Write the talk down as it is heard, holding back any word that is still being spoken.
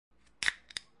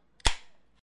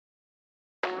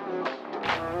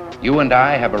You and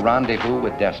I have a rendezvous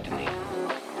with destiny.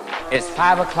 It's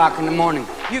 5 o'clock in the morning.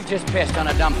 You've just pissed on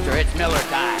a dumpster. It's Miller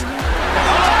time.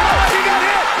 Oh, he got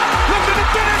hit! Looking to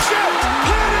finish it!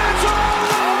 It is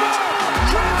all over!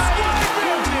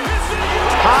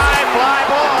 High fly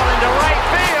ball into right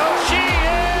field. She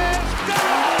is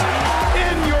gone!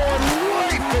 In your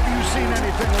life have you seen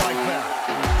anything like that?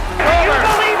 Do you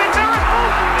believe in miracles?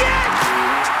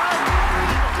 Yes!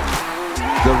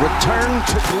 The return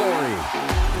to glory.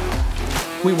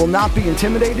 We will not be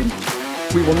intimidated.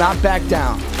 We will not back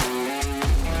down.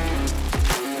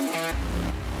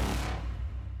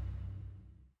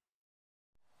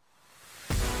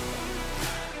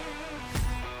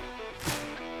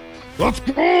 Let's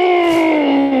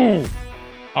go!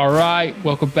 All right,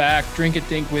 welcome back. Drink and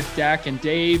Think with Dak and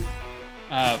Dave.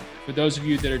 For those of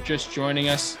you that are just joining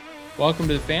us, welcome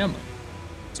to the family.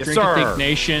 Yes, Drink sir. and Think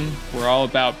Nation. We're all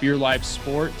about beer life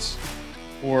sports,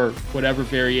 or whatever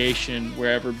variation,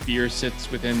 wherever beer sits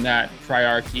within that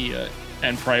triarchy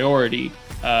and priority.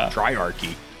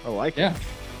 Triarchy. I like it. Yeah,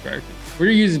 triarchy. We're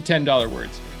using $10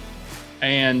 words.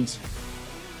 And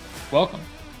welcome.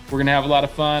 We're going to have a lot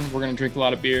of fun. We're going to drink a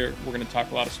lot of beer. We're going to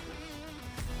talk a lot of sports.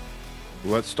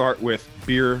 Let's start with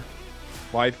beer,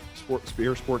 life, sports,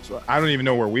 beer, sports. I don't even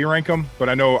know where we rank them, but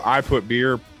I know I put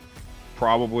beer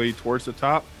probably towards the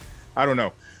top. I don't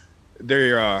know.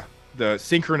 They're the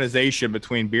synchronization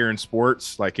between beer and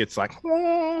sports, like it's like,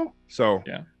 so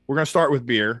yeah. We're going to start with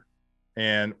beer.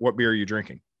 And what beer are you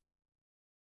drinking?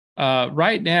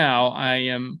 Right now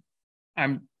I'm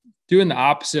doing the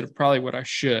opposite of probably what I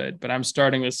should, but I'm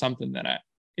starting with something that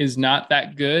is not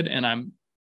that good. And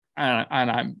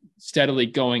I'm steadily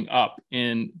going up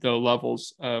in the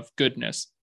levels of goodness.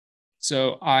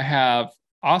 So I have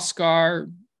Oscar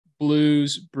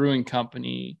Blues Brewing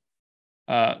Company,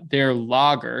 their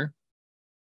lager.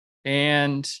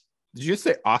 And did you just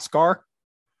say Oscar?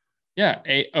 Yeah,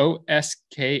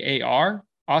 Oskar.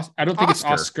 I don't think it's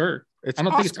Oscar. I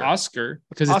don't think it's Oscar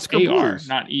because it's Oscar AR, Blues.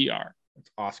 Not ER. It's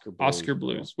Oscar Blues. Oscar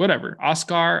Blues, whatever.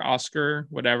 Oscar,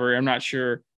 whatever. I'm not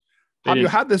sure. Have you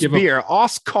had this beer?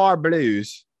 Oscar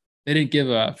Blues. They didn't give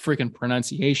a freaking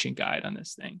pronunciation guide on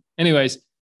this thing. Anyways,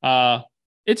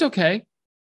 it's okay.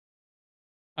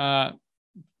 Not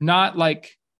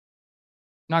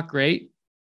great.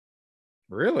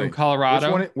 Really? From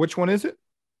Colorado. Which one is it?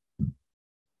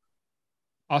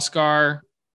 Oscar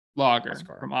Lager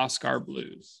from Oscar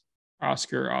Blues.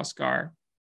 Oscar.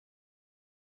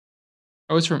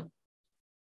 Oh, it's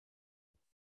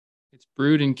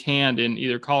brewed and canned in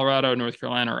either Colorado, North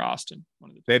Carolina, or Austin.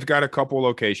 They've got a couple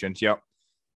locations. Yep.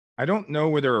 I don't know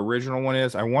where their original one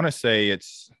is. I want to say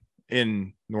it's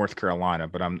in North Carolina,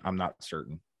 but I'm not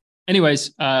certain.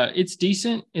 Anyways, it's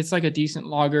decent. It's like a decent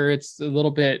lager. It's a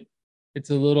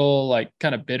little like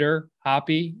kind of bitter,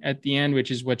 hoppy at the end,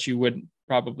 which is what you would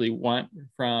probably want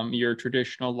from your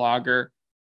traditional lager.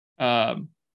 But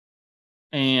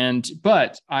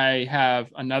I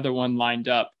have another one lined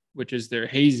up, which is their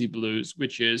Hazy Blues,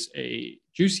 which is a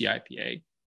juicy IPA,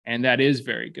 and that is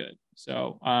very good.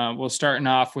 So we'll starting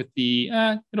off with the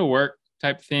it'll work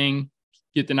type thing,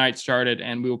 get the night started,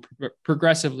 and we'll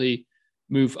progressively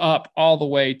move up all the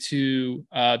way to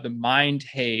the Mind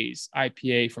Haze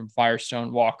IPA from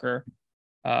Firestone Walker,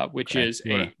 which is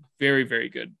a very, very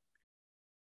good.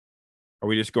 Are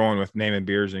we just going with naming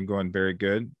beers and going very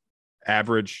good?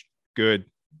 Average, good,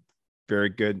 very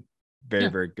good,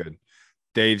 very good.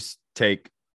 Dave's take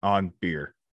on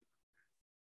beer.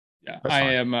 Yeah, That's I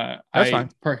fine. am. That's I fine.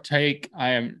 partake.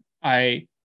 I am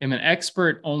an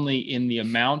expert only in the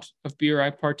amount of beer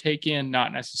I partake in,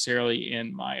 not necessarily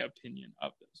in my opinion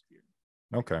of those beers.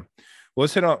 Okay. Well,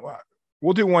 let's hit on.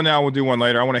 We'll do one now. We'll do one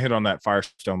later. I want to hit on that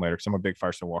Firestone later because I'm a big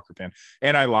Firestone Walker fan.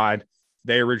 And I lied.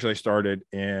 They originally started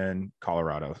in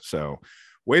Colorado. So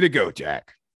way to go,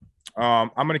 Jack.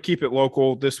 I'm going to keep it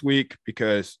local this week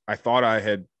because I thought I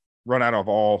had run out of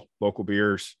all local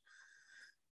beers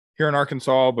here in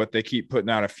Arkansas, but they keep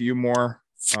putting out a few more.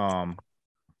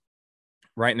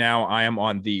 Right now, I am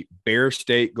on the Bear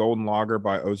State Golden Lager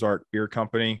by Ozark Beer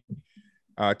Company.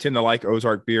 Tend to like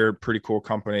Ozark Beer, pretty cool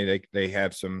company. They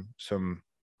have some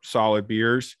solid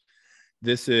beers.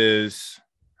 This is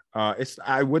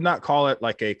I would not call it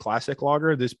like a classic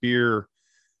lager. This beer,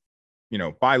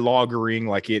 by lagering,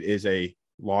 like it is a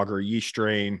lager yeast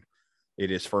strain. It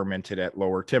is fermented at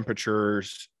lower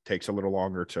temperatures, takes a little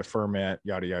longer to ferment,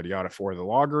 yada, yada, yada for the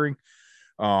lagering.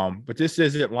 But this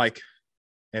isn't like,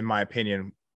 in my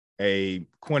opinion, a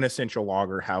quintessential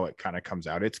lager, how it kind of comes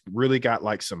out. It's really got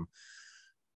like some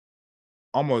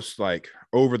almost like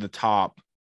over the top,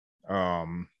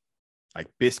 like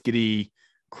biscuity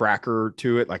cracker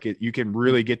to it. Like you can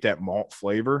really get that malt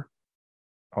flavor.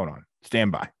 Hold on.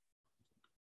 Stand by.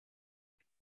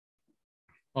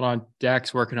 Hold on.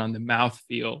 Dak's working on the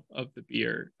mouthfeel of the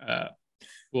beer.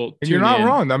 Well, and you're not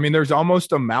wrong. I mean, there's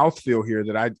almost a mouthfeel here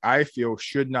that I feel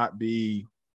should not be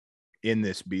in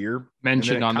this beer.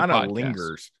 Mentioned on the podcast. Kind of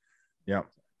lingers. Yep.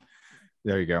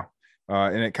 There you go.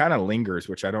 And it kind of lingers,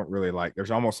 which I don't really like.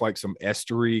 There's almost like some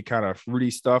estery kind of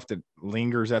fruity stuff that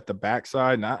lingers at the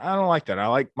backside. And I don't like that. I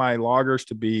like my lagers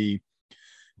to be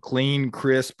clean,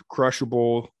 crisp,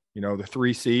 crushable, the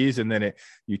 3 C's, and then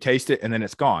you taste it and then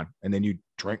it's gone and then you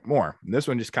drink more. And this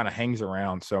one just kind of hangs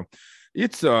around. So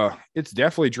it's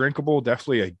definitely drinkable,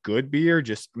 definitely a good beer,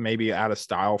 just maybe out of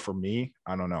style for me.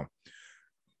 I don't know.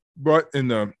 But in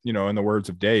the words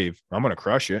of Dave, I'm going to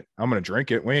crush it. I'm going to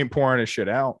drink it. We ain't pouring this shit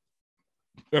out.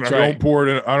 And I don't pour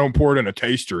it in a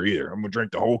taster either. I'm going to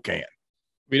drink the whole can.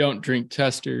 We don't drink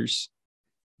testers.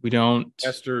 We don't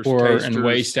pour tasters, and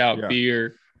waste out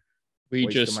beer. We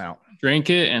just drink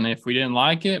it, and if we didn't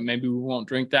like it, maybe we won't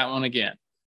drink that one again.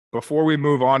 Before we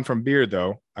move on from beer,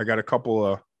 though, I got a couple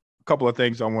of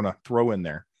things I want to throw in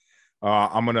there.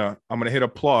 I'm gonna hit a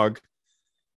plug.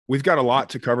 We've got a lot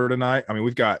to cover tonight. I mean,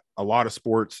 we've got a lot of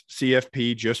sports.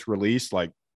 CFP just released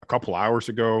like a couple hours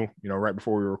ago, right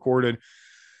before we recorded.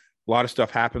 A lot of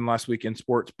stuff happened last week in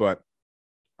sports, but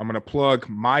I'm going to plug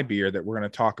my beer that we're going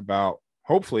to talk about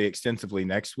hopefully extensively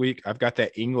next week. I've got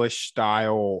that English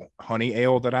style honey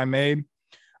ale that I made.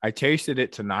 I tasted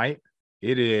it tonight.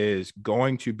 It is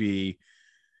going to be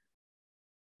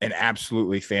an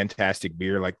absolutely fantastic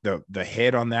beer. Like the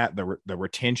head on that, the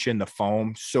retention, the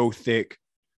foam, so thick.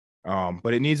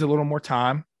 But it needs a little more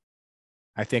time.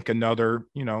 I think another,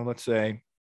 let's say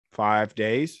 5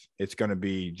 days, it's going to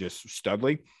be just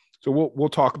studly. So we'll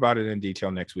talk about it in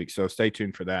detail next week. So stay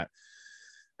tuned for that.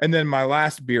 And then my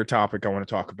last beer topic I want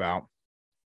to talk about,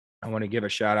 I want to give a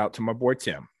shout out to my boy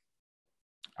Tim.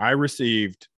 I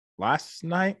received last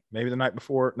night, maybe the night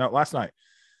before, no, last night,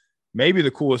 maybe the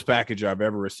coolest package I've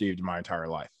ever received in my entire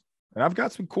life. And I've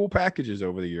got some cool packages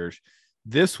over the years.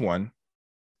 This one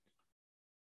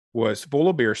was full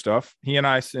of beer stuff. He and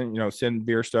I send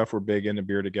beer stuff. We're big into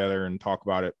beer together and talk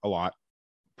about it a lot.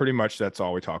 Pretty much that's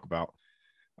all we talk about.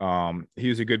 He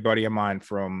was a good buddy of mine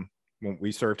from when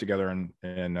we served together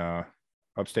in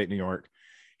upstate New York.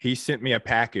 He sent me a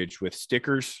package with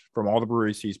stickers from all the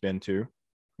breweries he's been to,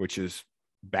 which is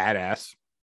badass.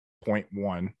 Point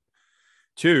 1.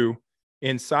 2,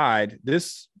 inside,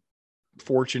 this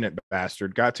fortunate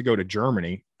bastard got to go to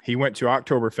Germany. He went to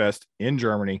Oktoberfest in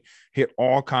Germany, hit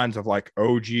all kinds of like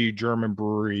OG German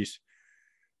breweries.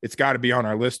 It's got to be on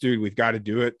our list, dude. We've got to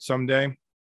do it someday.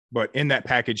 But in that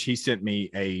package, he sent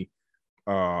me a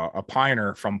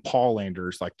Piner from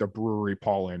Paullanders, like the brewery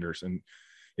Paullanders. And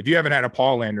if you haven't had a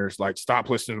Paullanders, like stop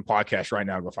listening to the podcast right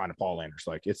now, go find a Paullanders.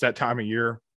 Like it's that time of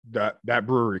year that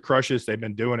brewery crushes. They've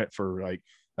been doing it for like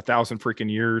 1,000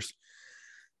 freaking years.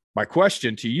 My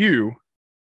question to you,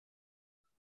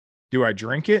 do I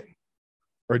drink it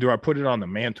or do I put it on the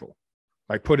mantle?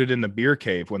 Like put it in the beer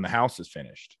cave when the house is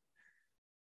finished?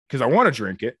 Because I want to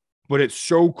drink it, but it's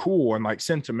so cool and like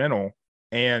sentimental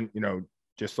and,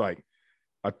 just like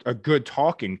a good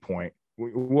talking point.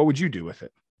 What would you do with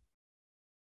it?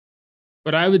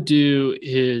 What I would do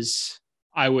is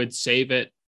I would save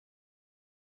it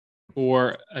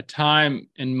for a time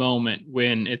and moment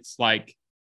when it's like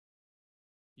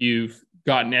you've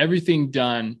gotten everything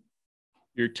done.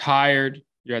 You're tired.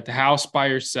 You're at the house by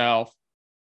yourself.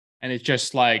 And it's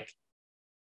just like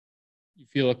you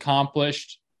feel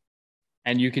accomplished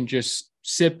and you can just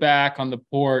sit back on the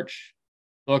porch,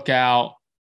 look out,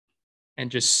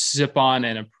 and just sip on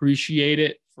and appreciate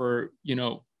it for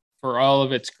all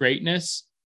of its greatness,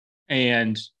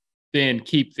 and then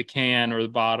keep the can or the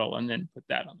bottle and then put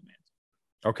that on the mantle.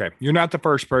 Okay. You're not the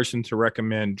first person to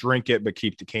recommend drink it, but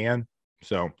keep the can.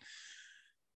 So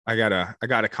I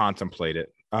gotta contemplate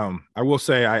it. I will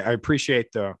say I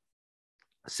appreciate the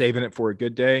saving it for a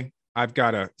good day. I've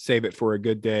got to save it for a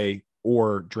good day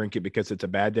or drink it because it's a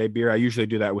bad day beer. I usually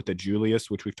do that with the Julius,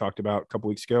 which we've talked about a couple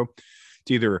weeks ago.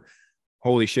 It's either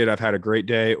holy shit, I've had a great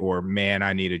day, or man,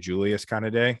 I need a Julius kind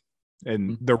of day.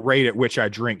 And the rate at which I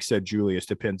drink said Julius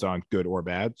depends on good or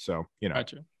bad. So,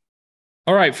 Gotcha.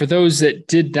 All right. For those that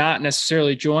did not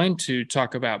necessarily join to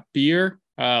talk about beer,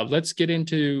 let's get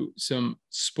into some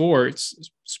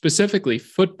sports, specifically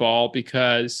football,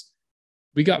 because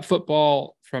we got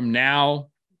football from now,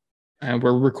 and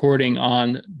we're recording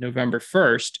on November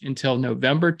 1st until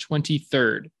November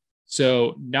 23rd.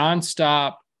 So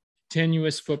nonstop,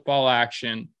 continuous football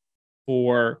action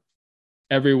for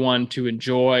everyone to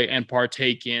enjoy and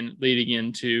partake in leading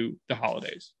into the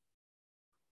holidays.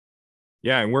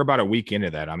 Yeah, and we're about a week into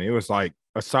that. I mean, it was like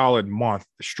a solid month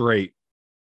straight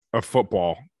of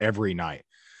football every night.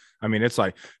 I mean, it's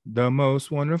like the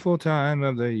most wonderful time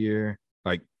of the year.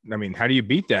 Like, I mean, how do you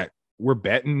beat that? We're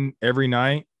betting every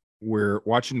night. We're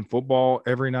watching football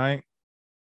every night,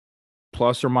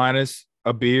 plus or minus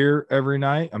a beer every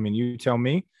night. I mean, you tell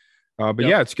me. But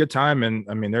yeah, it's a good time. And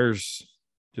I mean, there's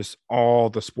just all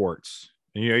the sports.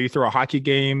 And, you throw a hockey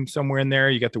game somewhere in there.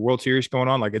 You got the World Series going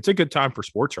on. Like, it's a good time for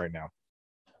sports right now.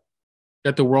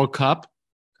 Got the World Cup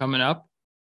coming up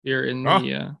here in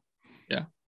the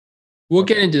We'll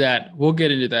get into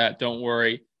that. Don't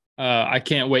worry. I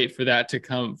can't wait for that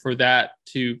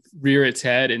to rear its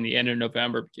head in the end of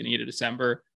November, beginning of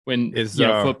December, when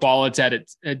football it's at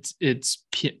its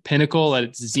pinnacle, at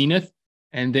its zenith,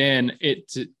 and then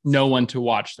it's no one to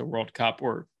watch the World Cup,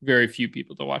 or very few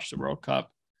people to watch the World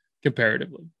Cup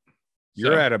comparatively.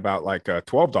 You're at about like a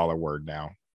 $12 word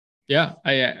now. Yeah,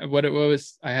 I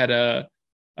had a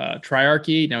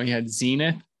triarchy. Now he had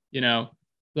zenith.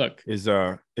 Look, is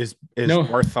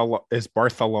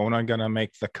Barcelona gonna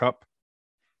make the cup?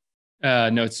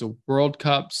 No, it's a World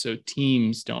Cup, so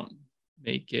teams don't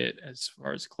make it as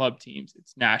far as club teams.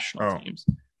 It's national teams.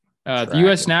 The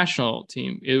U.S. national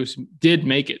team did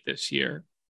make it this year.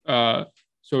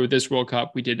 So this World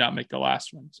Cup, we did not make the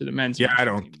last one. So the men's. Yeah, I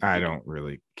don't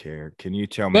really care. Can you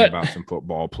tell me about some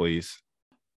football, please?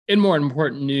 In more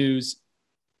important news,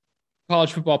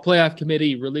 College Football Playoff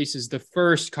Committee releases the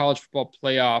first college football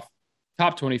playoff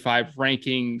top 25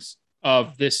 rankings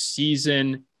of this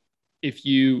season. If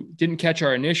you didn't catch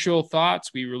our initial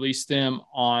thoughts, we released them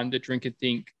on the Drink and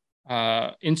Think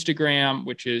Instagram,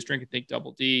 which is Drink and Think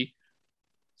Double D.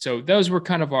 So those were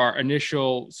kind of our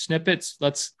initial snippets.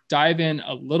 Let's dive in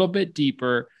a little bit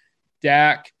deeper.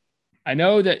 Dak, I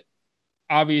know that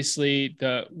obviously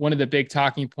one of the big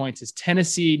talking points is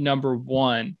Tennessee number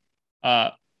 1.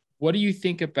 What do you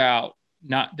think about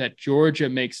not that Georgia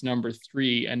makes number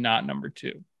 3 and not number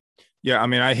 2? Yeah, I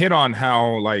mean, I hit on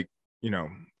how, like,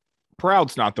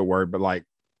 proud's not the word, but like,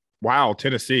 wow,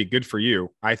 Tennessee, good for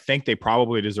you. I think they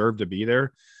probably deserve to be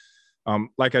there.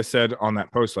 Like I said on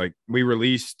that post, like we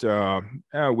released a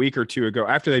week or two ago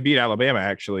after they beat Alabama,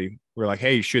 actually, we're like,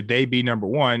 hey, should they be number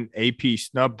 1? AP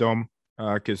snubbed them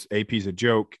because AP is a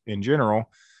joke in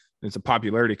general. It's a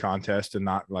popularity contest and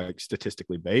not like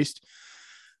statistically based.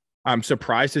 I'm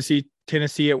surprised to see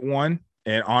Tennessee at 1,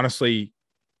 and honestly,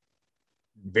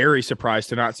 very surprised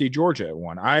to not see Georgia at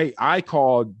 1. I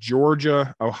called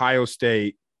Georgia,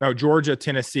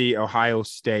 Tennessee, Ohio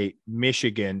State,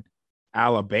 Michigan,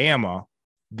 Alabama,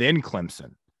 then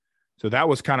Clemson. So that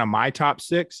was kind of my top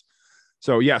 6.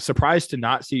 So yeah, surprised to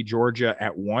not see Georgia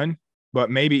at 1,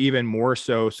 but maybe even more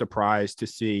so surprised to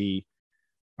see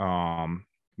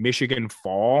Michigan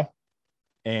fall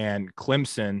and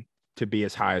Clemson to be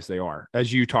as high as they are,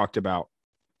 as you talked about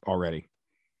already.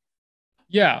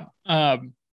 Yeah.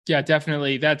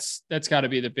 Definitely. That's got to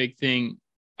be the big thing.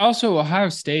 Also, Ohio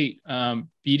State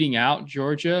beating out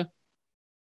Georgia.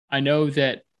 I know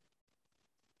that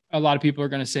a lot of people are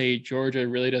going to say Georgia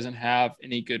really doesn't have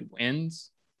any good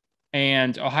wins,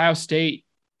 and Ohio State,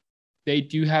 they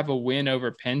do have a win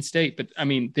over Penn State, but I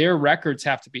mean, their records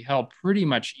have to be held pretty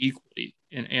much equally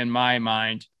in my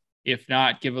mind, if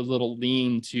not give a little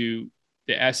lean to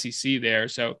the SEC there.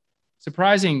 So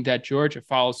surprising that Georgia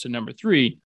falls to number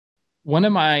 3. One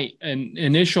of my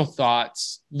initial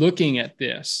thoughts looking at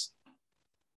this,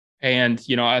 and,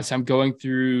 as I'm going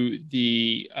through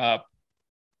the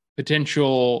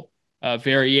potential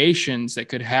variations that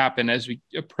could happen as we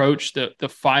approach the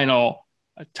final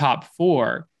top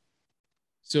 4.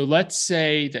 So let's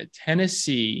say that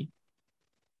Tennessee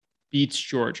beats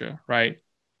Georgia, right?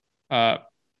 I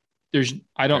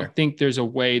don't think there's a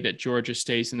way that Georgia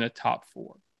stays in the top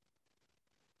 4.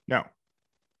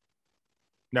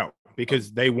 No,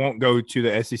 because they won't go to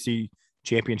the SEC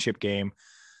championship game.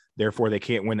 Therefore, they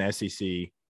can't win the SEC.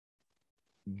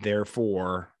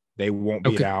 Therefore, they won't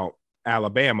beat out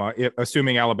Alabama,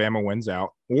 assuming Alabama wins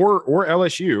out, or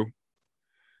LSU.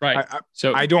 Right.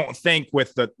 So I don't think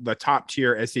with the top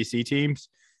tier SEC teams,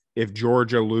 if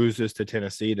Georgia loses to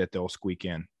Tennessee, that they'll squeak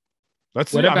in.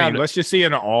 Let's just see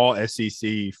an all SEC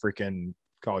freaking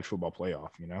college football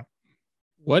playoff.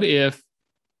 What if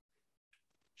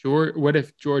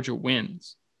Georgia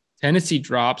wins? Tennessee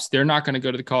drops. They're not going to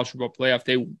go to the college football playoff.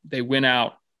 They win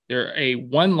out. They're a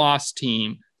 1-loss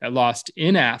team that lost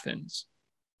in Athens.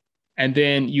 And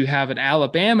then you have an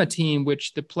Alabama team,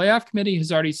 which the playoff committee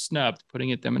has already snubbed,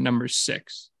 putting them at number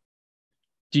 6.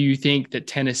 Do you think that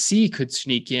Tennessee could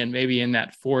sneak in maybe in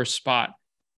that 4 spot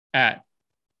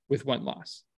with one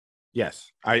loss. Yes,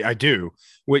 I do,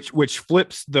 which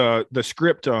flips the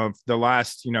script of the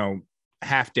last,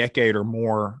 half decade or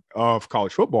more of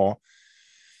college football,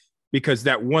 because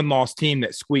that one loss team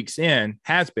that squeaks in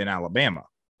has been Alabama.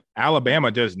 Alabama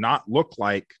does not look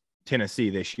like Tennessee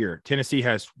this year. Tennessee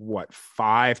has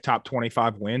 5 top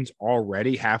 25 wins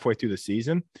already halfway through the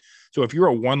season. So if you're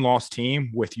a one-loss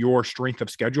team with your strength of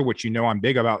schedule, which I'm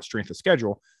big about strength of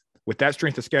schedule, with that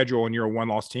strength of schedule and you're a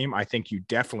one-loss team, I think you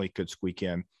definitely could squeak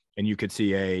in, and you could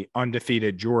see a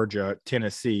undefeated Georgia,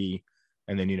 Tennessee,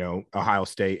 and then, Ohio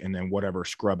State, and then whatever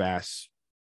scrub ass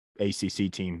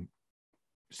ACC team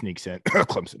sneaks in,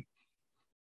 Clemson.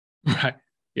 Right.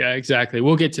 Yeah, exactly.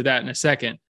 We'll get to that in a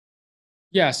second.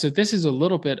 Yeah, so this is a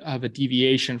little bit of a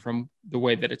deviation from the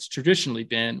way that it's traditionally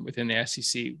been within the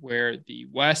SEC, where the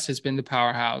West has been the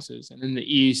powerhouses and then the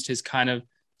East has kind of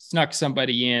snuck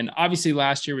somebody in. Obviously,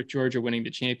 last year with Georgia winning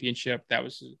the championship, that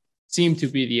seemed to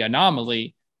be the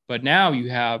anomaly. But now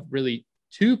you have really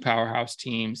 2 powerhouse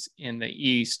teams in the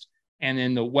East. And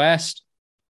in the West,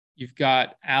 you've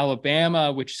got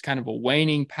Alabama, which is kind of a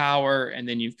waning power. And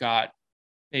then you've got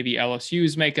maybe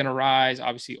LSU's making a rise.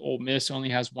 Obviously, Ole Miss only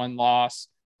has 1 loss.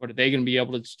 What are they going to be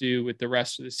able to do with the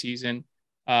rest of the season?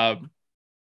 This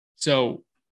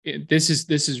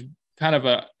is kind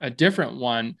of a different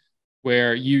one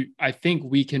where I think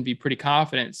we can be pretty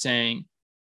confident saying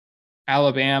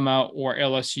Alabama or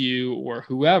LSU or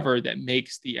whoever that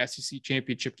makes the SEC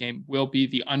championship game will be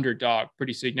the underdog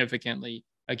pretty significantly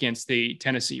against the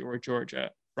Tennessee or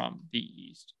Georgia from the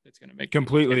East. That's going to make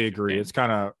completely agree. Game. It's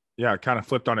kind of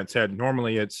flipped on its head.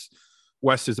 Normally it's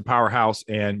West is a powerhouse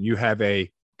and you have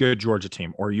a good Georgia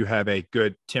team, or you have a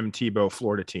good Tim Tebow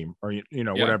Florida team, or,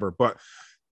 whatever. But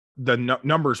the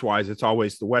numbers wise, it's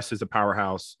always the West is a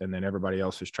powerhouse and then everybody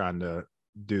else is trying to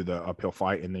do the uphill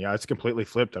fight. And it's completely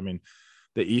flipped. I mean,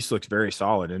 the East looks very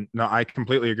solid. And no, I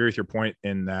completely agree with your point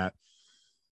in that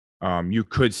you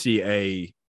could see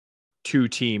a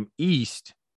 2-team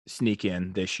East sneak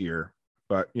in this year,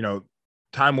 but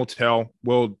time will tell.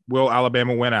 Will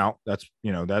Alabama win out?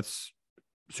 That's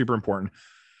super important.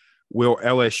 Will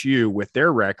LSU, with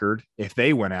their record, if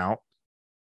they win out,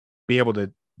 be able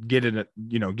to get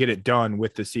it done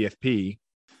with the CFP?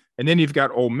 And then you've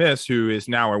got Ole Miss, who is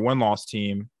now a 1-loss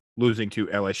team, losing to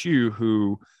LSU,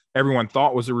 who everyone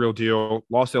thought was a real deal.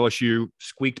 Lost LSU,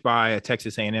 squeaked by a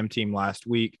Texas A&M team last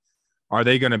week. Are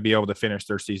they going to be able to finish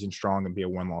their season strong and be a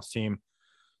 1-loss team?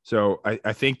 So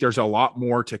I think there's a lot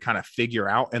more to kind of figure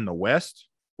out in the West,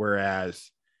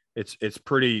 whereas it's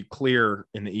pretty clear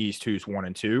in the East who's 1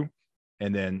 and 2.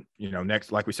 And then,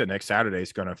 next, like we said, next Saturday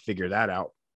is going to figure that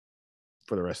out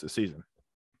for the rest of the season.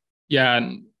 Yeah.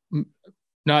 And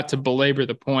not to belabor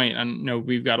the point, I know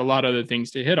we've got a lot of other things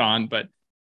to hit on, but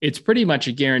it's pretty much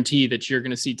a guarantee that you're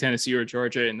going to see Tennessee or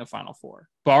Georgia in the Final Four,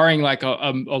 barring like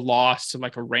a loss to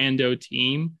like a rando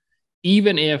team.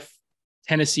 Even if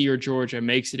Tennessee or Georgia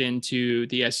makes it into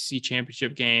the SEC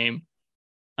championship game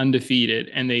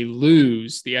undefeated and they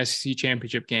lose the SEC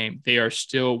championship game, they are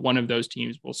still one of those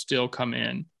teams will still come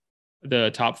in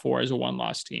the top 4 as a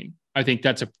 1-loss team. I think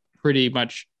that's a pretty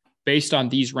much based on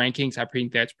these rankings. I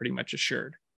think that's pretty much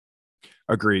assured.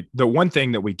 Agreed. The one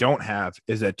thing that we don't have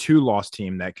is a 2-loss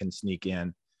team that can sneak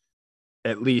in,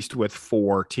 at least with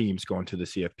 4 teams going to the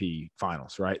CFP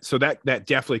finals, right? So that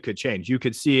definitely could change. You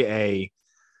could see a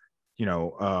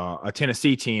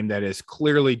Tennessee team that is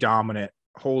clearly dominant.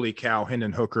 Holy cow,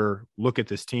 Hendon Hooker, look at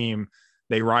this team.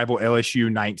 They rival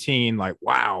LSU 19, like,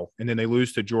 wow. And then they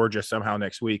lose to Georgia somehow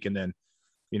next week. And then,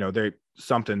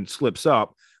 something slips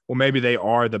up. Well, maybe they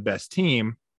are the best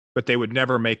team, but they would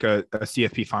never make a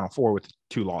CFP Final Four with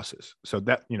 2 losses. So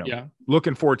that,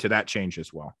 looking forward to that change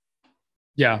as well.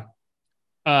 Yeah.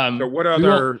 So what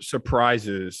other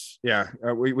surprises? Yeah.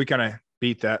 We kind of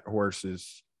beat that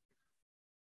horse's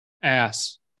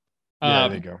ass. Yeah,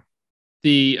 there you go.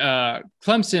 The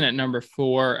Clemson at number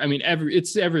 4. I mean,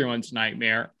 it's everyone's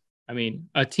nightmare. I mean,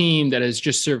 a team that has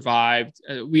just survived.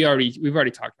 We've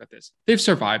already talked about this. They've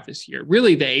survived this year.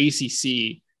 Really, the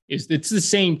ACC it's the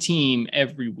same team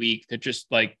every week. That just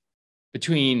like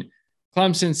between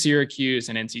Clemson, Syracuse,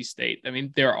 and NC State. I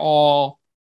mean, they're all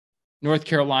North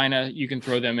Carolina. You can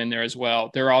throw them in there as well.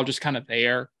 They're all just kind of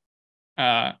there.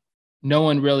 No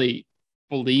one really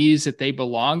believes that they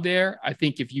belong there. I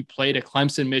think if you played a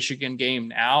Clemson-Michigan game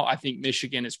now, I think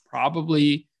Michigan is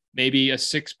probably maybe a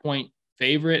 6-point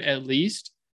favorite at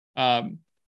least. Even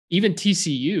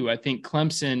TCU, I think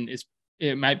Clemson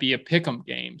it might be a pick'em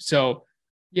game. So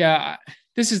yeah,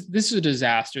 this is a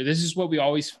disaster. This is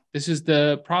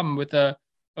the problem with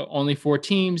only 4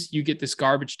 teams. You get this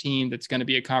garbage team that's going to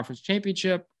be a conference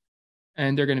championship.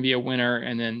 and they're going to be a winner.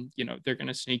 And then, they're going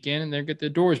to sneak in and they're get the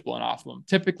doors blown off of them.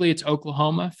 Typically it's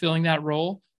Oklahoma filling that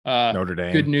role. Notre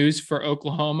Dame. Good news for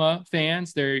Oklahoma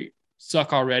fans. They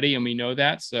suck already, and we know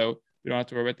that. So we don't have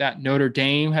to worry about that. Notre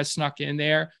Dame has snuck in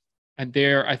there. And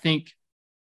I think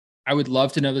I would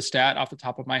love to know the stat off the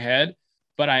top of my head,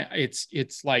 but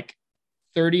it's like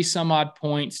 30 some odd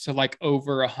points to like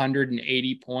over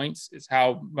 180 points is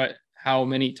how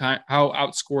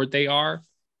outscored they are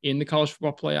in the college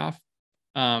football playoff.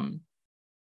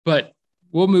 But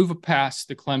we'll move past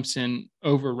the Clemson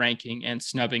overranking and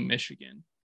snubbing Michigan,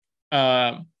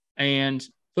 and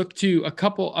look to a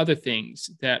couple other things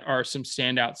that are some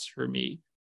standouts for me.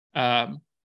 Some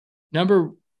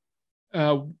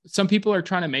people are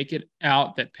trying to make it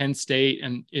out that Penn State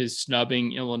is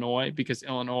snubbing Illinois because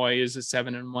Illinois is a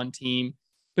 7-1 team.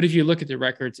 But if you look at the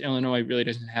records, Illinois really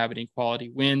doesn't have any quality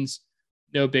wins.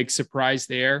 No big surprise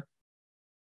there.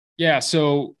 Yeah,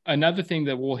 so another thing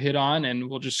that we'll hit on, and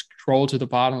we'll just scroll to the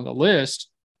bottom of the list,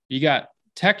 you got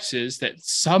Texas that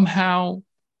somehow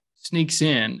sneaks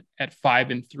in at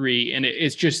 5-3. And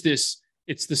it's just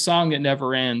it's the song that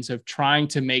never ends of trying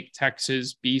to make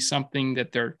Texas be something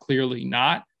that they're clearly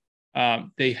not.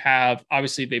 They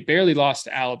barely lost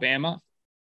to Alabama,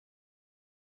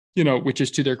 which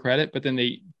is to their credit, but then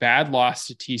they bad loss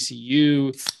to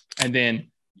TCU. And then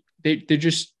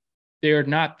they're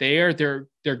not there.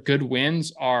 Their good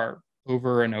wins are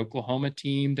over an Oklahoma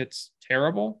team that's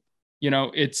terrible.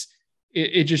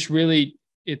 It just really,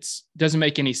 doesn't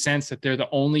make any sense that they're the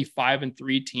only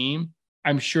 5-3 team.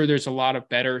 I'm sure there's a lot of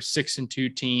better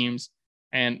 6-2 teams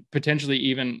and potentially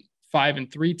even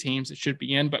 5-3 teams that should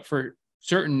be in, but for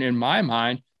certain, in my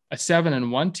mind, a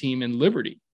 7-1 team in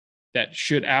Liberty that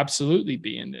should absolutely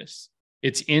be in this.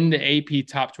 It's in the AP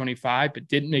top 25, but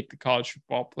didn't make the college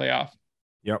football playoff.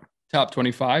 Yep. Top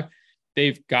 25.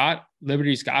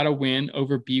 Liberty's got a win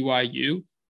over BYU.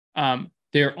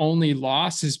 Their only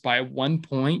loss is by 1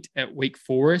 point at Wake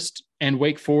Forest, and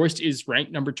Wake Forest is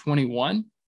ranked number 21.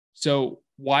 So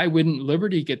why wouldn't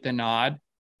Liberty get the nod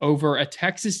over a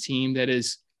Texas team that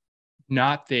is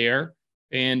not there?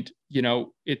 And,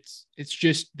 it's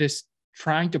just this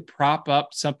trying to prop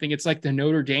up something. It's like the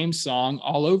Notre Dame song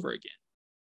all over again.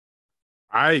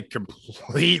 I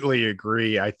completely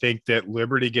agree. I think that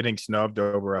Liberty getting snubbed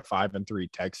over a 5-3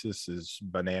 Texas is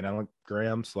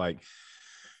bananagrams. Like,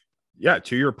 yeah,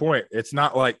 to your point, it's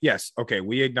not like, yes, okay,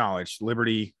 we acknowledge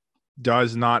Liberty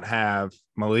does not have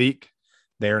Malik.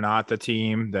 They're not the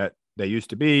team that they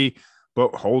used to be,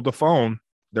 but hold the phone.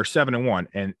 They're 7-1,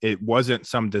 and it wasn't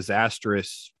some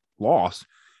disastrous loss.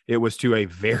 It was to a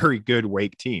very good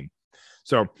Wake team.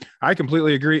 So I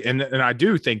completely agree. And I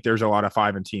do think there's a lot of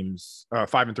 5-3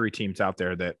 teams out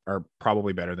there that are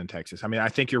probably better than Texas. I mean, I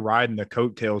think you're riding the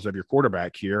coattails of your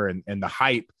quarterback here, and the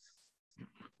hype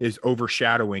is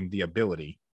overshadowing the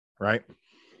ability, right?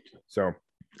 So,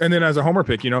 and then as a homer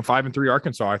pick, 5-3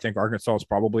 Arkansas, I think Arkansas is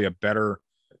probably a better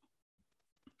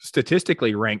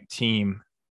statistically ranked team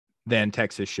than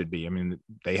Texas should be. I mean,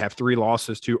 they have 3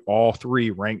 losses to all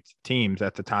 3 ranked teams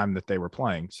at the time that they were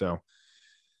playing. So,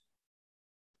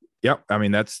 yep. I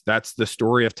mean, that's the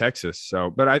story of Texas. So,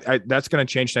 but I that's going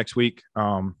to change next week.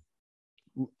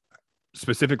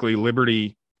 Specifically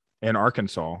Liberty and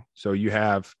Arkansas. So you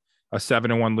have a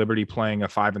 7-1 Liberty playing a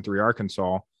 5-3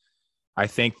 Arkansas. I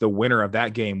think the winner of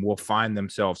that game will find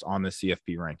themselves on the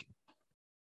CFP ranking.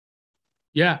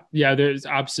 Yeah. There's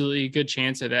absolutely a good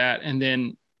chance of that. And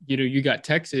then, you got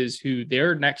Texas, who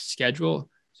their next schedule.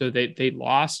 So they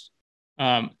lost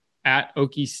at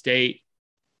Okie State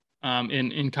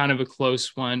in kind of a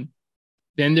close one.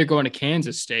 Then they're going to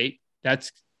Kansas State.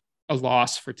 That's a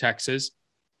loss for Texas.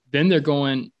 Then they're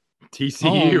going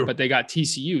TCU, home, but they got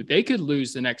TCU. They could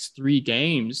lose the next 3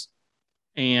 games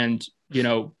and,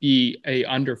 be a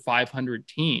under 500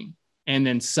 team. And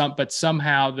then but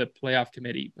somehow the playoff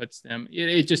committee puts them.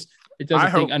 It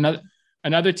doesn't think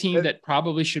another team that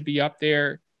probably should be up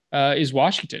there is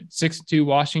Washington. 6-2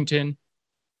 Washington.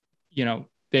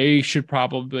 They should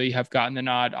probably have gotten the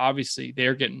nod. Obviously,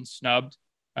 they're getting snubbed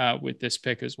with this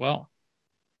pick as well.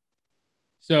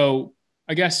 So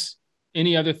I guess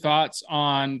any other thoughts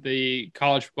on the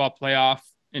college football playoff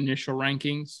initial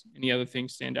rankings? Any other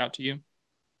things stand out to you?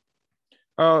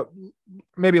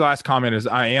 Maybe last comment is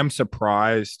I am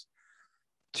surprised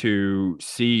to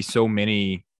see so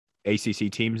many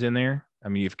ACC teams in there. I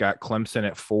mean, you've got Clemson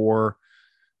at 4.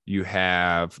 You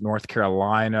have North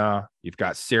Carolina, you've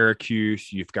got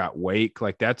Syracuse, you've got Wake.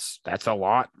 Like that's a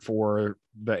lot for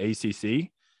the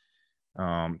ACC.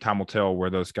 Time will tell where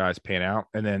those guys pan out.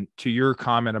 And then to your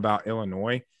comment about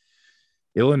Illinois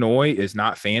is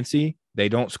not fancy. They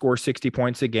don't score 60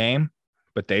 points a game,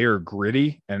 but they are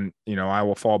gritty. And, I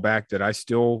will fall back that I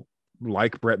still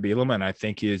like Brett Bielema, I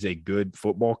think he is a good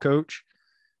football coach.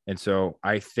 And so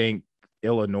I think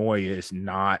Illinois is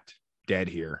not dead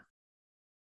here.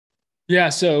 Yeah.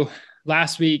 So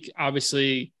last week,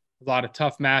 obviously, a lot of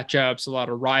tough matchups, a lot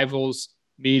of rivals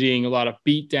meeting, a lot of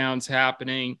beatdowns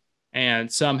happening,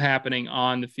 and some happening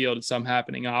on the field and some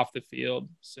happening off the field.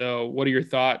 So what are your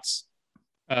thoughts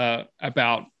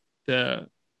about the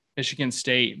Michigan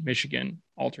State-Michigan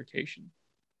altercation?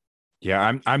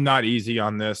 Yeah, I'm not easy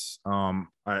on this.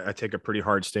 I take a pretty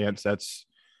hard stance. That's,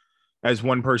 as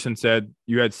one person said,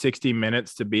 you had 60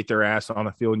 minutes to beat their ass on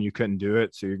the field and you couldn't do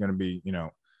it. So you're going to be,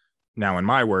 now in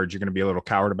my words, you're going to be a little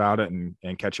coward about it and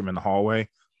catch them in the hallway.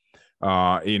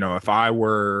 If I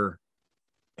were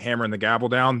hammering the gavel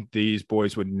down, these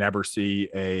boys would never see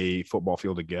a football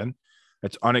field again.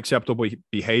 It's unacceptable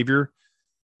behavior.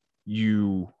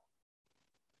 You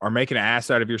are making an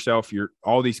ass out of yourself.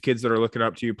 All these kids that are looking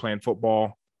up to you playing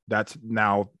football, that's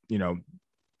now,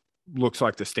 looks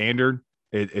like the standard.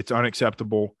 It's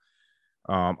unacceptable.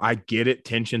 I get it.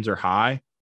 Tensions are high,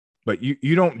 but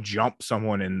you don't jump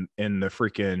someone in the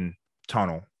freaking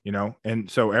tunnel, And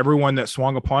so everyone that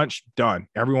swung a punch, done.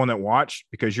 Everyone that watched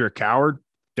because you're a coward,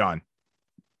 done.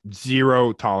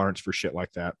 Zero tolerance for shit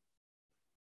like that.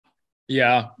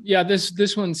 Yeah.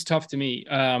 This one's tough to me.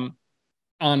 On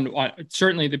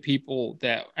certainly the people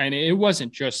that, and it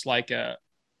wasn't just like the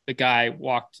guy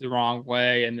walked the wrong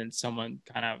way and then someone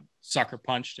kind of sucker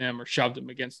punched him or shoved him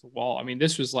against the wall. I mean,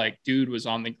 this was like, dude was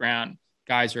on the ground.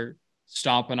 Guys are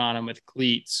stomping on him with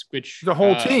cleats, which the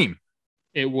whole team.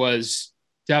 It was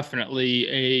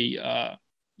definitely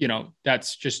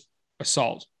that's just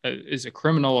assault. Is a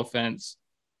criminal offense.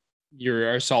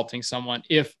 You're assaulting someone.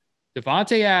 If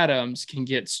Devontae Adams can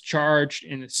get charged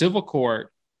in the civil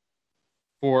court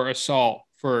for assault,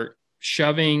 for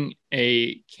shoving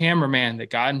a cameraman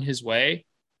that got in his way,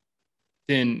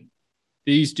 then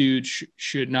these dudes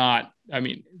should not. I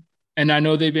mean, and I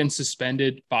know they've been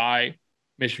suspended by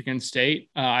Michigan State.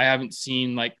 I haven't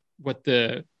seen like what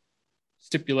the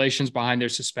stipulations behind their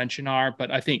suspension are,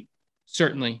 but I think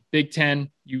certainly Big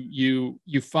Ten, you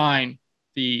fine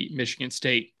the Michigan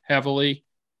State heavily.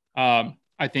 I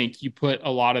think you put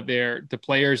a lot of the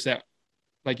players that,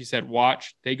 like you said,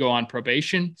 watch, they go on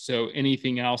probation. So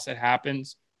anything else that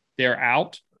happens, they're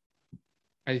out.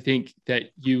 I think that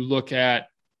you look at,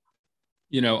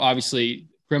 obviously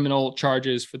criminal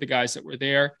charges for the guys that were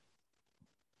there.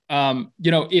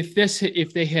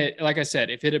 If they hit, like I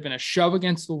said, if it had been a shove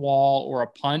against the wall or a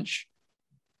punch,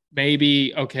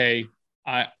 maybe, okay,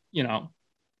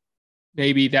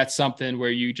 maybe that's something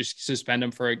where you just suspend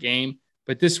them for a game,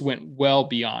 but this went well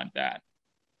beyond that.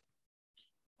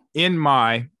 In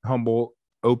my humble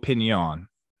opinion,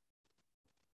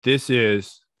 this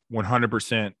is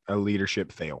 100% a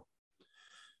leadership fail.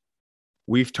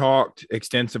 We've talked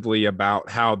extensively about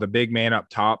how the big man up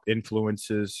top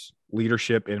influences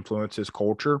leadership, influences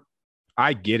culture.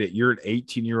 I get it. You're an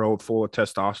 18-year-old full of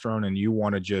testosterone and you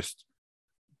want to just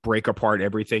break apart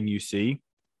everything you see.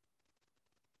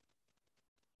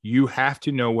 You have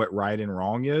to know what right and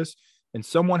wrong is, and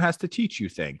someone has to teach you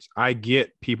things. I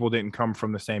get people didn't come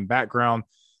from the same background.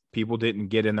 People didn't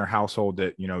get in their household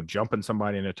that, jumping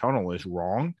somebody in a tunnel is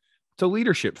wrong. It's a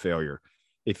leadership failure.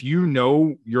 If you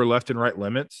know your left and right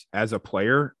limits as a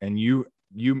player and you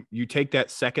take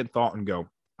that second thought and go,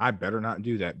 I better not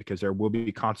do that because there will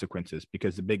be consequences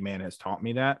because the big man has taught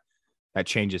me that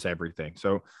changes everything.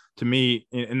 So to me,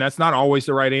 and that's not always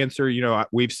the right answer.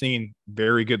 We've seen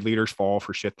very good leaders fall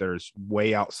for shit that is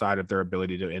way outside of their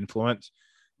ability to influence.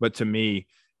 But to me,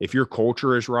 if your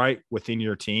culture is right within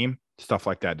your team, stuff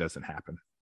like that doesn't happen.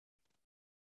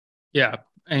 Yeah.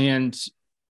 And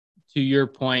to your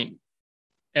point,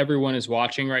 everyone is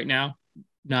watching right now,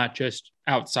 not just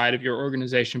outside of your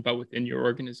organization, but within your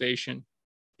organization.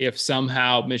 If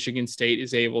somehow Michigan State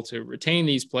is able to retain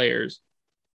these players,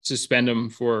 suspend them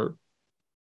for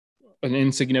an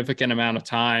insignificant amount of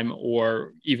time,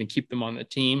 or even keep them on the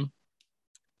team,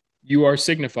 you are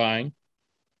signifying,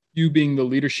 you being the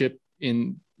leadership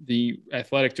in the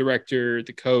athletic director,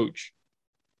 the coach,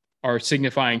 are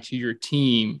signifying to your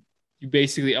team, you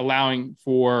basically allowing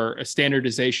for a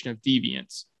standardization of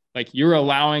deviance. Like you're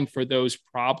allowing for those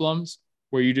problems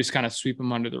where you just kind of sweep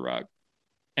them under the rug.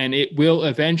 And it will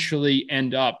eventually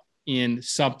end up in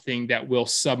something that will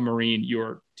submarine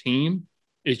your team.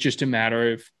 It's just a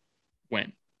matter of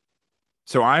when.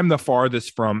 So I'm the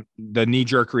farthest from the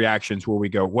knee-jerk reactions where we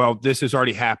go, well, this has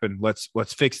already happened. Let's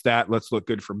fix that. Let's look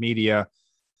good for media.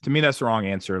 To me, that's the wrong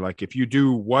answer. Like if you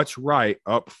do what's right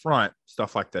up front,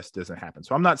 stuff like this doesn't happen.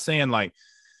 So I'm not saying like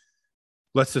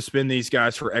let's suspend these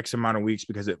guys for X amount of weeks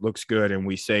because it looks good and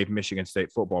we save Michigan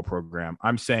State football program.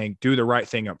 I'm saying do the right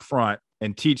thing up front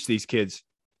and teach these kids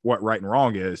what right and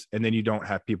wrong is, and then you don't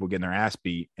have people getting their ass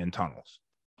beat in tunnels.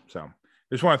 So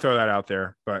just want to throw that out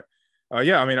there. But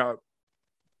yeah, I mean,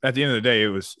 at the end of the day, it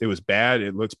was bad.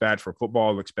 It looks bad for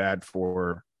football. It looks bad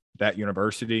for that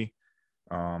university.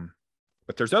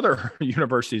 But there's other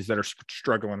universities that are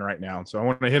struggling right now. So I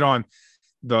want to hit on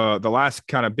the last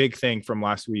kind of big thing from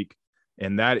last week,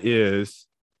 and that is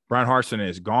Brian Harsin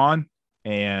is gone,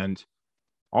 and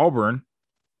Auburn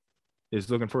is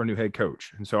looking for a new head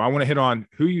coach. And so I want to hit on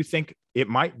who you think it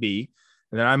might be,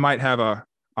 and then I might have a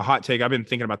hot take. I've been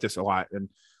thinking about this a lot and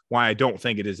why I don't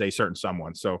think it is a certain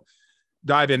someone. So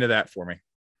dive into that for me.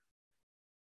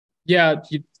 Yeah,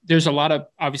 there's a lot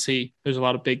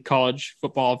of big college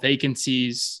football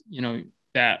vacancies,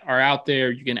 that are out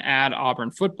there. You can add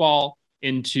Auburn football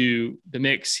into the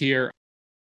mix here.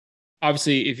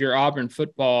 Obviously, if you're Auburn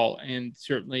football and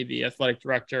certainly the athletic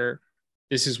director,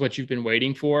 this is what you've been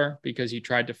waiting for because you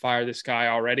tried to fire this guy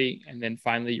already and then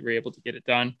finally you were able to get it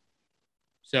done.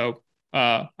 So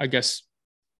I guess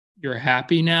you're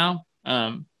happy now.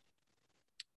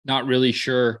 Not really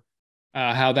sure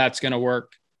how that's going to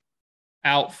work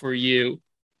out for you,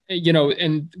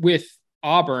 and with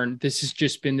Auburn, this has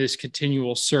just been this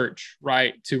continual search,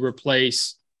 right, to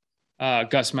replace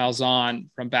Gus Malzahn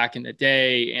from back in the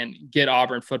day and get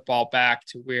Auburn football back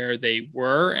to where they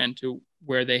were and to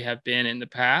where they have been in the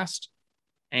past.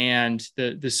 And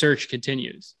the search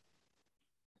continues.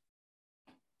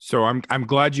 So I'm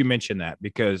glad you mentioned that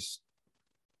because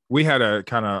we had a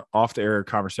kind of off the air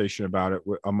conversation about it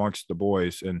amongst the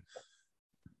boys. And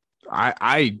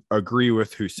I agree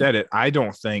with who said it. I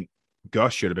don't think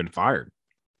Gus should have been fired.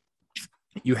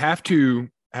 You have to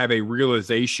have a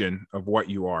realization of what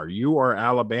you are. You are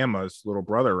Alabama's little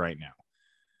brother right now.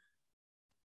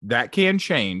 That can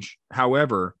change.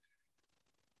 However,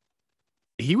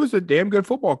 he was a damn good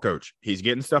football coach. He's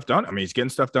getting stuff done. I mean, he's getting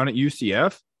stuff done at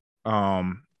UCF.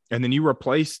 And then you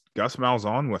replace Gus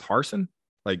Malzahn with Harsin.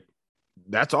 Like,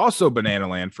 that's also banana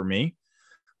land for me.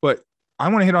 But I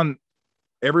want to hit on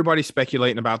everybody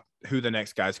speculating about who the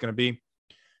next guy is going to be.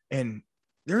 And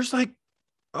there's like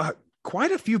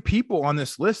quite a few people on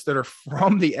this list that are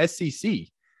from the SEC.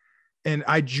 And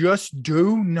I just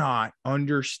do not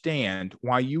understand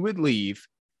why you would leave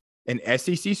an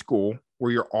SEC school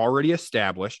where you're already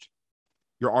established,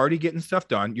 you're already getting stuff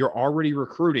done, you're already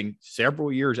recruiting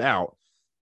several years out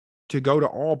to go to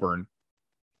Auburn,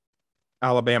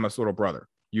 Alabama's little brother.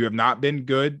 You have not been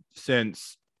good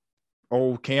since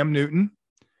old Cam Newton.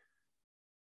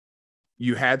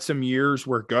 You had some years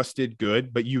where Gus did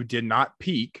good, but you did not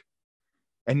peak.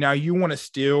 And now you want to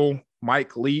steal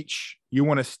Mike Leach. You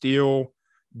want to steal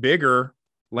bigger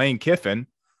Lane Kiffin.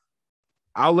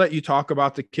 I'll let you talk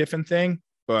about the Kiffin thing,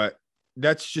 but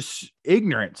that's just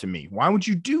ignorant to me. Why would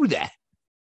you do that?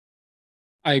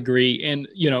 I agree. And,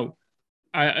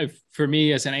 for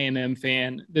me as an A&M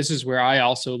fan, this is where I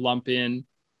also lump in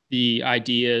the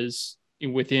ideas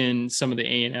within some of the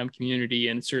A&M community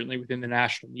and certainly within the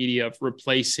national media of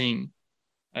replacing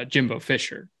Jimbo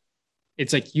Fisher.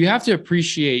 It's like you have to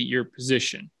appreciate your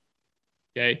position.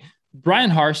 Okay.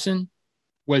 Brian Harsin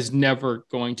was never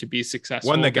going to be successful.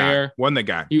 Won the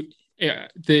guy.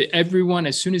 Everyone,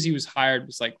 as soon as he was hired,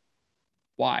 was like,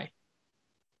 why?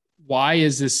 Why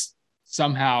is this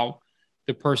somehow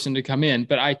the person to come in?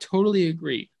 But I totally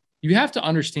agree. You have to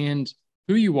understand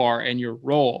who you are and your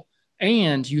role.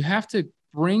 And you have to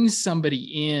bring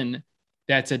somebody in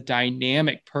that's a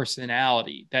dynamic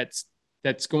personality, that's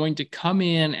going to come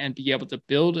in and be able to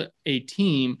build a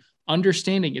team,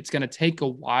 understanding it's going to take a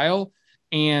while.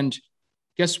 And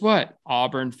guess what,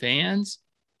 Auburn fans?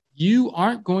 You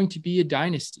aren't going to be a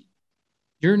dynasty.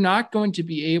 You're not going to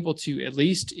be able to, at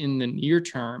least in the near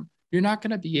term, you're not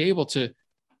going to be able to,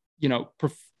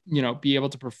 be able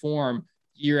to perform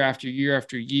year after year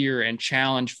after year and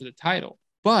challenge for the title.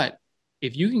 But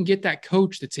if you can get that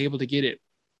coach that's able to get it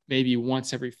maybe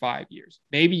once every 5 years,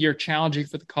 maybe you're challenging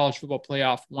for the college football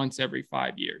playoff once every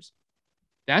 5 years,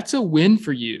 that's a win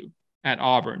for you at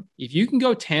Auburn. If you can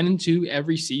go 10-2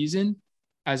 every season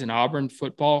as an Auburn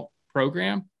football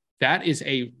program, that is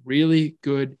a really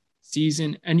good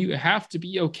season. And you have to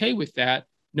be okay with that,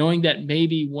 knowing that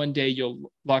maybe one day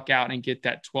you'll luck out and get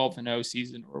that 12-0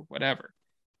 season or whatever.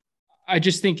 I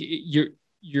just think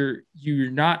you're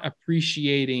not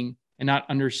appreciating and not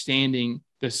understanding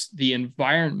the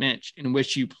environment in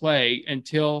which you play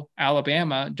until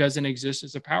Alabama doesn't exist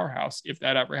as a powerhouse, if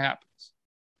that ever happens.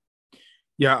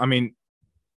 Yeah, I mean,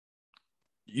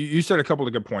 you said a couple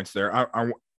of good points there.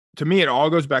 To me, it all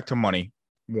goes back to money.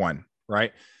 One,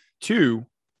 right? Two,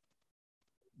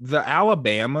 the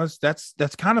Alabamas, that's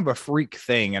kind of a freak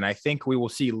thing. And I think we will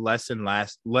see less and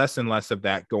less of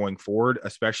that going forward,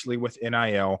 especially with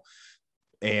NIL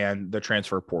and the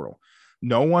transfer portal.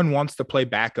 No one wants to play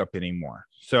backup anymore.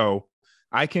 So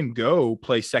I can go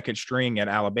play second string at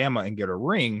Alabama and get a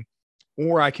ring,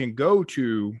 or I can go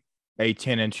to a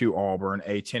 10-2 Auburn,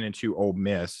 a 10-2 Ole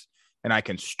Miss, and I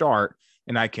can start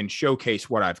and I can showcase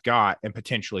what I've got and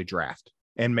potentially draft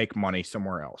and make money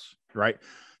somewhere else, right?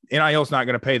 NIL is not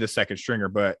going to pay the second stringer,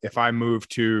 but if I move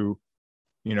to,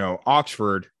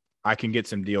 Oxford, I can get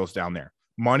some deals down there.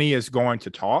 Money is going to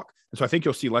talk. And so I think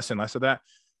you'll see less and less of that.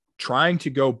 Trying to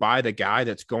go buy the guy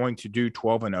that's going to do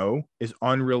 12-0 is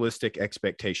unrealistic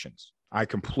expectations. I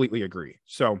completely agree.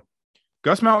 So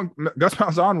Gus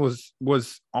Malzahn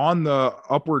was on the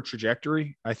upward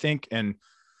trajectory, I think. And,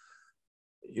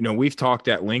 we've talked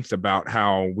at length about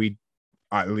how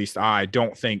at least I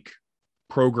don't think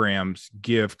programs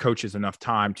give coaches enough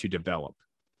time to develop.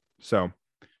 So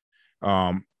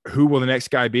who will the next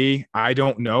guy be? I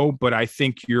don't know, but I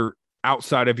think you're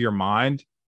outside of your mind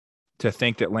to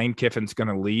think that Lane Kiffin's going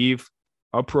to leave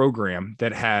a program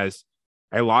that has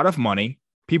a lot of money.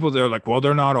 People that are like, well,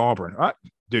 they're not Auburn.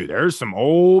 Dude, there's some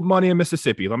old money in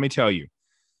Mississippi. Let me tell you.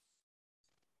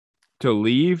 To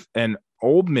leave an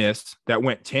Ole Miss that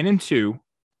went 10-2,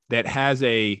 that has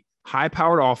a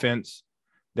high-powered offense,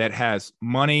 that has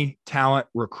money, talent,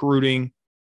 recruiting.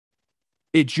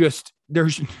 I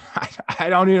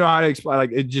don't even know how to explain.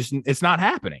 It's not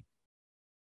happening.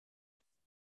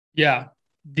 Yeah.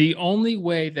 The only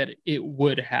way that it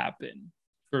would happen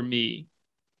for me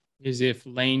is if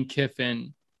Lane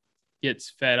Kiffin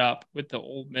gets fed up with the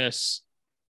Ole Miss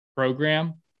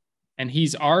program, and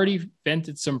he's already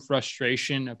vented some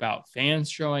frustration about fans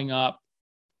showing up,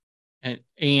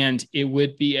 and it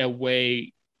would be a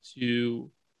way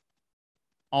to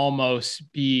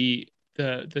almost be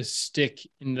the stick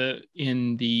in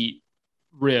the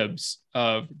ribs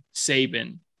of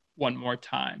Saban one more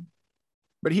time.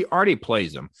 But he already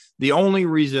plays them. The only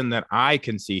reason that I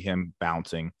can see him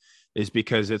bouncing is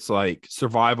because it's like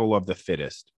survival of the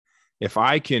fittest. If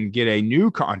I can get a new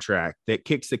contract that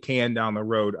kicks the can down the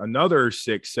road another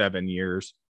 6-7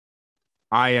 years,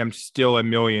 I am still a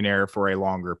millionaire for a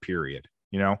longer period,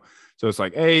 So it's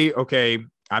like, hey, okay,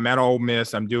 I'm at Ole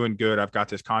Miss. I'm doing good. I've got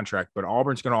this contract, but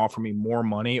Auburn's going to offer me more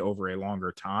money over a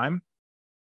longer time.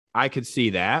 I could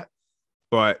see that.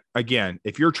 But again,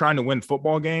 if you're trying to win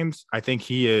football games, I think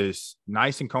he is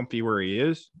nice and comfy where he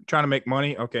is. Trying to make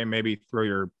money, okay, maybe throw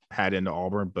your hat into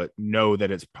Auburn, but know that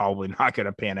it's probably not going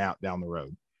to pan out down the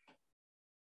road.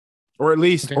 Or at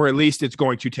least it's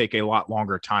going to take a lot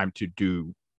longer time to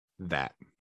do that.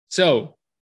 So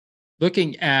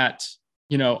looking at,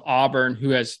 Auburn,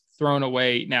 who has thrown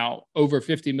away now over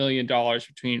 $50 million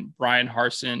between Brian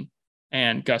Harsin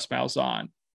and Gus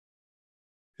Malzahn,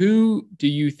 who do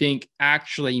you think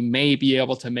actually may be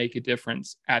able to make a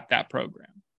difference at that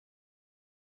program?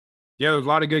 Yeah, there's a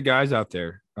lot of good guys out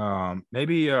there.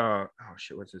 Maybe,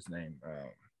 what's his name?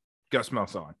 Gus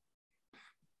Malzahn.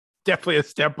 Definitely a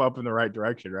step up in the right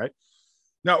direction, right?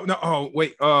 No. Oh,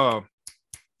 wait.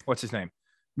 What's his name?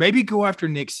 Maybe go after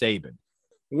Nick Saban.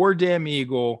 War damn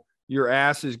Eagle. Your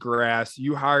ass is grass.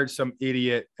 You hired some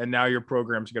idiot, and now your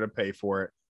program's going to pay for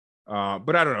it.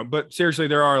 But I don't know. But seriously,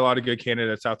 there are a lot of good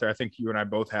candidates out there. I think you and I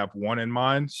both have one in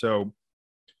mind. So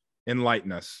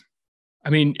enlighten us. I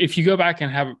mean, if you go back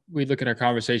and we look at our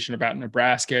conversation about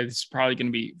Nebraska, this is probably going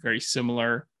to be very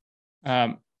similar.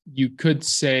 You could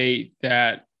say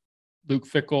that Luke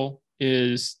Fickell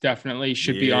is definitely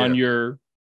should be on your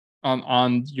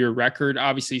record.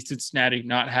 Obviously, Cincinnati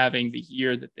not having the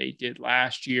year that they did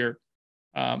last year,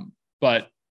 but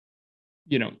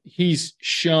he's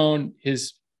shown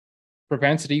his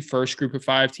propensity, first group of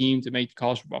 5 team to make the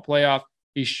college football playoff.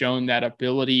 He's shown that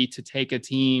ability to take a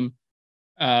team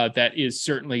that is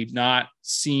certainly not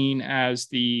seen as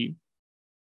the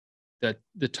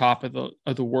top of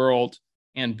the world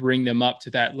and bring them up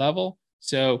to that level.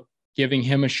 So giving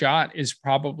him a shot is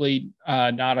probably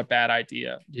not a bad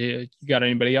idea. You got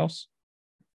anybody else?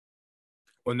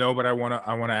 Well, no, but I want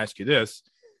to ask you this.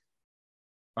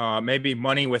 Maybe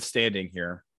money withstanding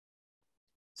here.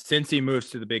 Since he moves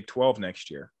to the Big 12 next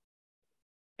year,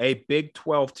 a Big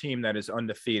 12 team that is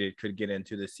undefeated could get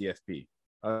into the CFP,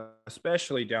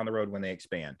 especially down the road when they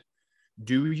expand.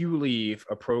 Do you leave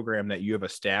a program that you have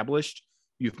established?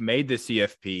 You've made the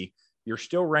CFP. You're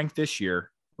still ranked this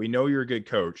year. We know you're a good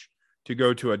coach, to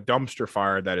go to a dumpster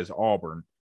fire that is Auburn.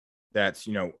 That's,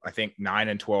 I think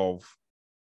 9-12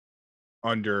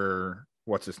 under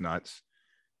what's his nuts,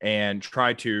 and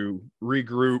try to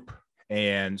regroup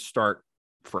and start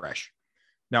fresh.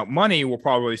 Now, money will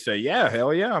probably say, yeah,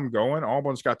 hell yeah, I'm going.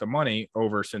 Auburn's got the money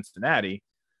over Cincinnati.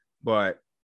 But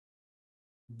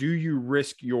do you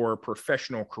risk your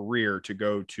professional career to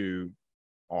go to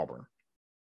Auburn?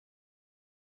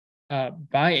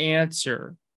 My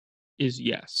answer is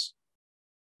yes.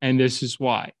 And this is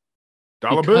why.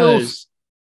 Dollar bills.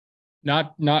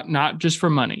 Not just for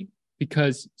money.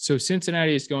 Because so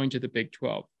Cincinnati is going to the Big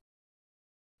 12.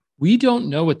 We don't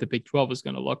know what the Big 12 is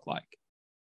going to look like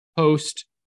post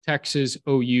Texas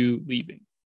OU leaving.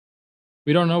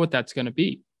 We don't know what that's going to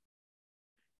be.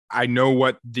 I know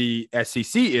what the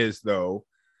SEC is, though,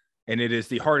 and it is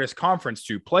the hardest conference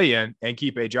to play in and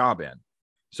keep a job in.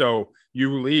 So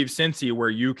you leave Cincy where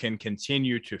you can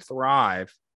continue to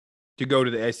thrive to go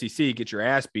to the SEC, get your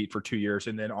ass beat for 2 years,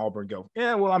 and then Auburn go,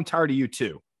 yeah, well, I'm tired of you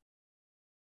too.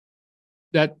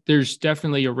 That there's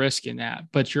definitely a risk in that,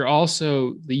 but you're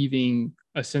also leaving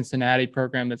a Cincinnati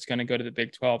program that's going to go to the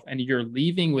Big 12, and you're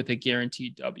leaving with a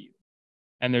guaranteed W.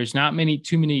 And there's not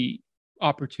too many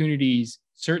opportunities,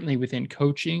 certainly within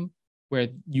coaching, where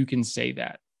you can say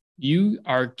that. You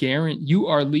are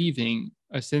leaving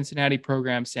a Cincinnati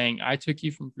program saying, I took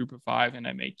you from Group of 5 and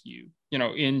I make you,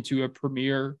 into a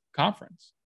premier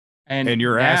conference. And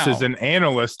your now, ass is an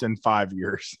analyst in 5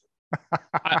 years.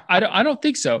 I don't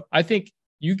think so. I think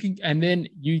you can, and then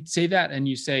you say that and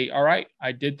you say, all right,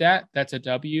 I did that. That's a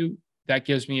W. That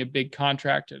gives me a big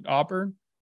contract at Auburn.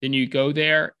 Then you go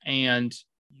there and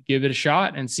you give it a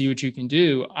shot and see what you can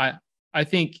do. I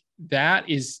think that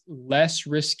is less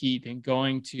risky than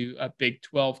going to a Big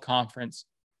 12 conference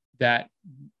that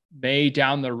may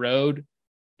down the road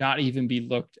not even be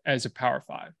looked as a Power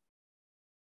 5.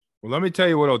 Well, let me tell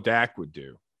you what old Dak would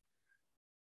do.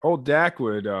 Old Dak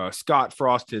would Scott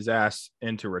Frost his ass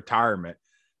into retirement.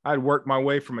 I'd work my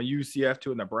way from a UCF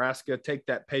to a Nebraska, take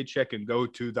that paycheck and go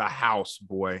to the house,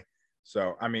 boy.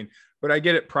 So, but I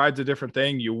get it. Pride's a different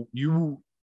thing. You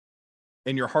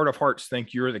in your heart of hearts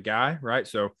think you're the guy, right?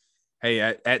 So, hey,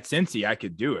 at Cincy, I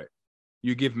could do it.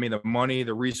 You give me the money,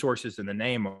 the resources, and the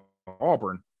name of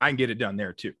Auburn, I can get it done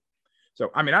there too. So,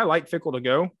 I like Fickle to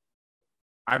go.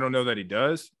 I don't know that he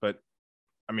does, but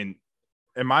in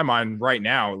my mind right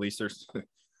now, at least there's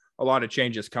a lot of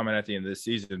changes coming at the end of the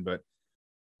season, but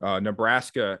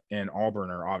Nebraska and Auburn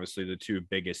are obviously the two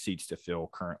biggest seats to fill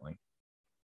currently.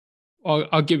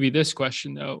 I'll give you this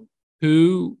question though.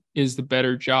 Who is the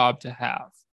better job to have?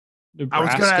 Nebraska I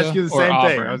was going to ask you the same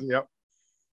Auburn? thing.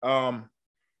 Yep.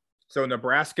 So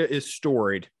Nebraska is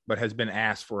storied, but has been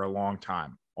asked for a long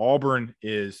time. Auburn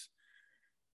is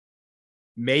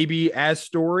maybe as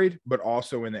storied, but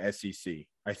also in the SEC.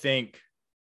 I think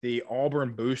the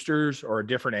Auburn boosters are a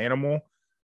different animal.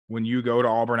 When you go to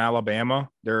Auburn, Alabama,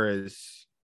 there is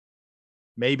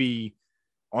maybe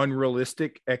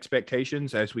unrealistic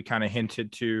expectations, as we kind of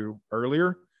hinted to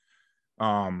earlier.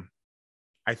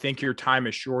 I think your time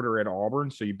is shorter at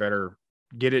Auburn, so you better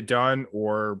get it done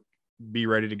or be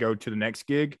ready to go to the next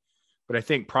gig. But I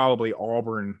think probably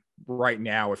Auburn right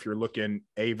now, if you're looking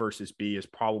A versus B, is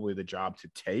probably the job to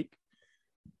take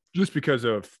just because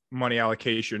of money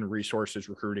allocation, resources,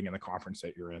 recruiting, and the conference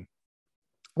that you're in.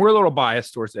 We're a little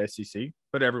biased towards the SEC,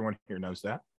 but everyone here knows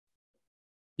that.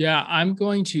 Yeah, I'm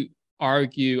going to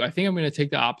argue. I think I'm going to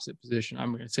take the opposite position.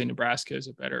 I'm going to say Nebraska is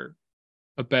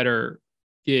a better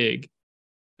gig.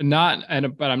 But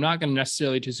I'm not going to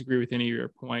necessarily disagree with any of your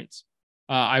points.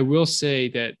 I will say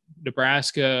that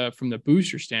Nebraska, from the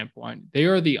booster standpoint, they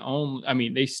are the only.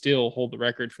 They still hold the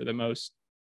record for the most,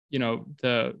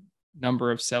 the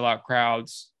number of sellout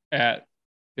crowds at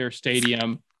their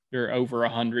stadium. They're over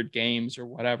 100 games or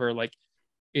whatever.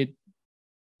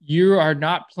 You are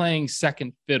not playing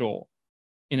second fiddle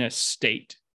in a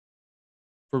state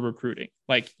for recruiting.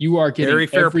 You are getting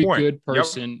every good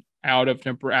person out of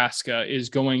Nebraska is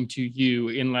going to you,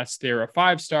 unless they're a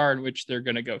 5-star, in which they're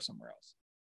going to go somewhere else.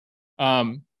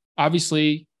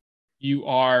 Obviously you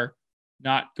are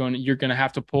you're going to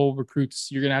have to pull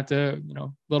recruits. You're going to have to, a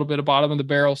little bit of bottom of the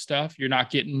barrel stuff. You're not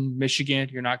getting Michigan.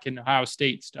 You're not getting Ohio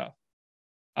State stuff.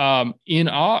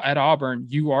 At Auburn,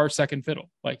 you are second fiddle.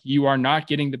 You are not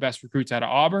getting the best recruits out of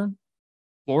Auburn,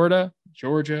 Florida,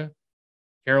 Georgia,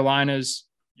 Carolinas.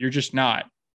 You're just not.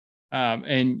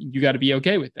 And you got to be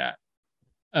okay with that.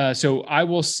 So I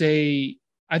will say,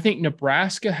 I think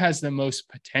Nebraska has the most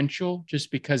potential just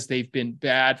because they've been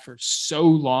bad for so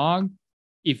long.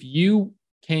 If you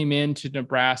came into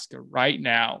Nebraska right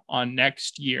now on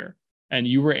next year and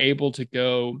you were able to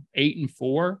go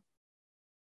 8-4,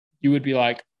 you would be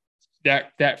like,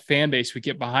 that fan base would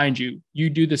get behind you.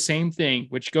 You do the same thing,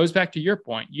 which goes back to your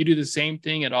point. You do the same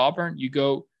thing at Auburn. You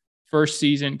go first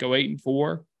season, go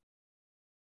 8-4.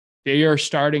 they are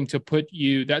starting to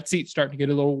that seat's starting to get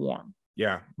a little warm.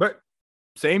 Yeah. But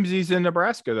same as he's in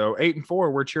Nebraska, though.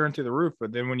 8-4, we're cheering to the roof.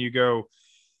 But then when you go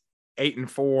 8-4,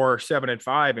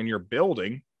 7-5, and you're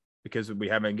building, because we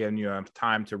haven't given you enough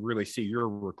time to really see your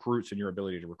recruits and your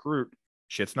ability to recruit,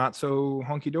 shit's not so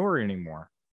hunky-dory anymore.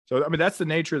 So, I mean, that's the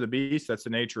nature of the beast. That's the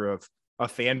nature of a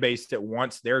fan base that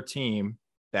wants their team,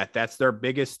 that's their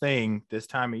biggest thing this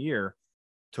time of year,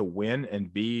 to win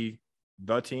and be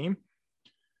the team.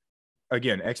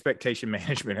 Again, expectation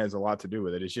management has a lot to do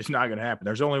with it. It's just not going to happen.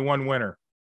 There's only one winner.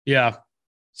 Yeah.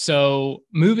 So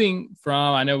moving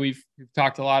from, I know we've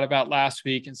talked a lot about last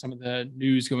week and some of the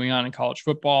news going on in college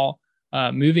football.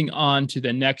 Moving on to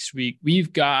the next week,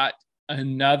 we've got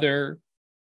another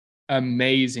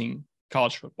amazing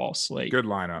college football slate. Good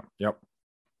lineup. Yep.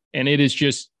 And it is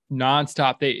just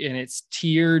nonstop. And it's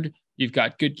tiered. You've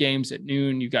got good games at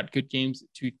noon. You've got good games at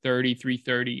 2:30,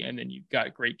 3:30, and then you've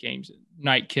got great games at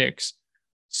night kicks.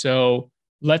 So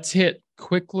let's hit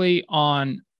quickly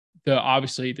on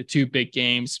obviously the two big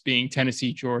games being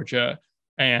Tennessee, Georgia,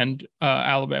 and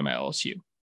Alabama, LSU.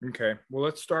 Okay. Well,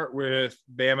 let's start with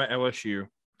Bama, LSU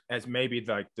as maybe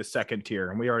like the second tier.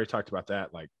 And we already talked about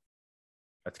that. Like,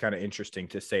 that's kind of interesting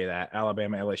to say that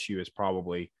Alabama, LSU is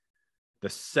probably the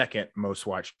second most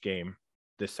watched game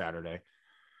this Saturday.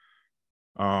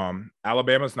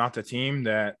 Alabama's not the team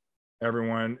that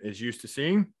everyone is used to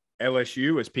seeing.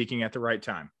 LSU is peaking at the right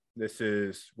time.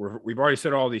 We've already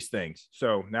said all these things.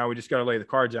 So now we just got to lay the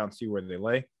cards out and see where they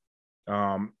lay.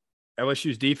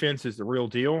 LSU's defense is the real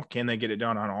deal. Can they get it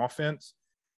done on offense?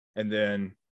 And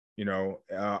then,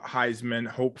 Heisman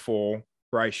hopeful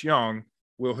Bryce Young,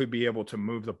 will he be able to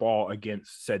move the ball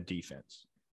against said defense?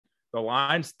 The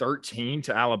line's 13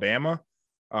 to Alabama.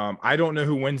 I don't know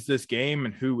who wins this game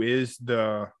and who is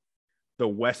the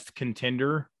West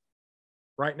contender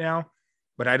right now,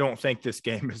 but I don't think this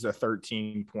game is a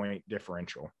 13-point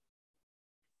differential.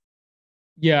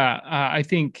 Yeah, I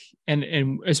think,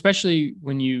 and especially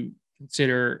when you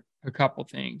consider a couple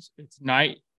things, it's a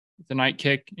night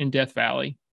kick in Death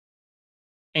Valley,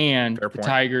 and the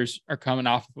Tigers are coming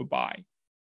off of a bye,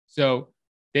 so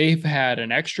they've had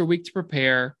an extra week to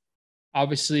prepare.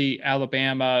 Obviously,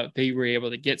 Alabama, they were able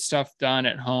to get stuff done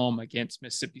at home against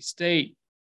Mississippi State.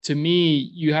 To me,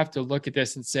 you have to look at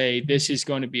this and say, this is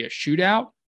going to be a shootout.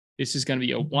 This is going to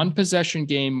be a one-possession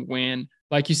game when,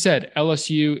 like you said,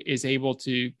 LSU is able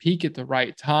to peak at the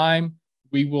right time.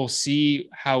 We will see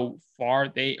how far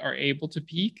they are able to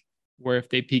peak, where if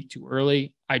they peak too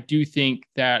early. I do think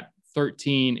that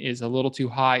 13 is a little too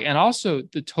high. And also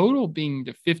the total being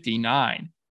to 59.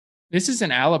 This is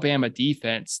an Alabama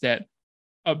defense that,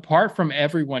 apart from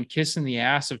everyone kissing the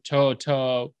ass of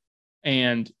Toto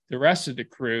and the rest of the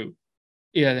crew,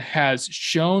 it has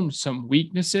shown some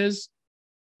weaknesses.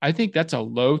 I think that's a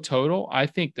low total. I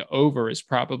think the over is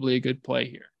probably a good play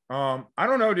here. I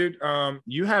don't know, dude.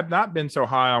 You have not been so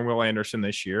high on Will Anderson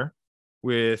this year,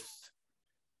 with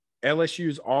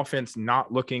LSU's offense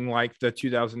not looking like the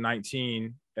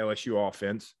 2019 LSU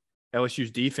offense. LSU's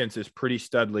defense is pretty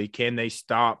studly. Can they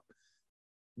stop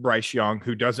Bryce Young,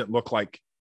 who doesn't look like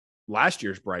last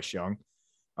year's Bryce Young?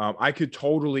 I could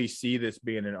totally see this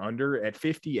being an under at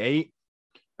 58.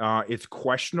 It's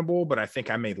questionable, but I think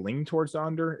I may lean towards the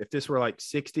under. If this were like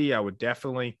 60, I would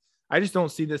definitely. I just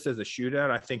don't see this as a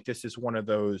shootout. I think this is one of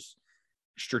those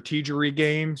strategery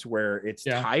games where it's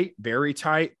tight, very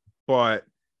tight, but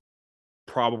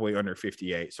probably under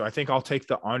 58. So I think I'll take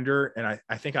the under, and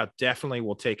I think I definitely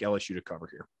will take LSU to cover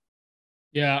here.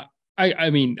 Yeah,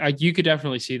 I mean, you could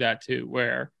definitely see that too,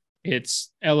 where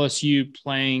it's LSU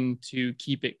playing to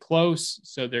keep it close.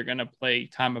 So they're going to play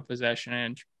time of possession,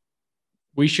 and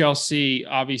we shall see.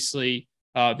 Obviously,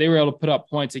 they were able to put up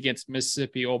points against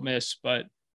Mississippi Ole Miss, but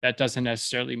that doesn't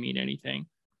necessarily mean anything.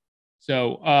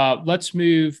 So let's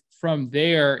move from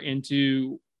there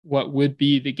into what would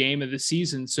be the game of the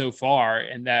season so far.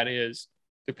 And that is,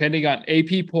 depending on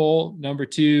AP poll, number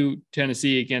 2,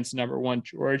 Tennessee against number 1,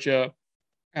 Georgia,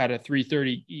 at a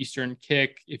 3:30 Eastern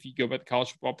kick. If you go by the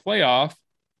college football playoff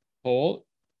poll,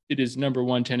 it is number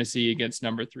 1, Tennessee against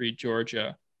number 3,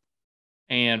 Georgia.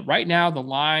 And right now the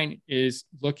line is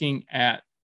looking at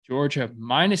Georgia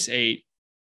 -8.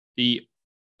 The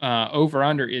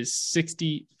over-under is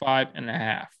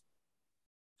 65.5.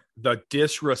 The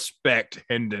disrespect,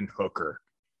 Hendon Hooker.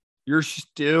 You're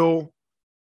still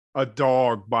a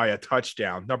dog by a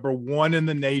touchdown. Number 1 in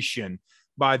the nation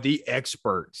by the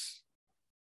experts.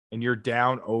 And you're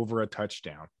down over a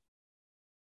touchdown.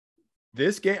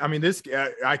 This game,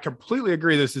 I completely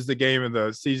agree. This is the game of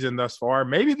the season thus far.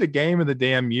 Maybe the game of the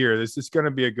damn year. This is going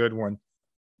to be a good one.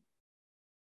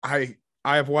 I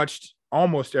have watched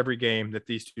almost every game that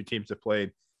these two teams have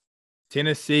played,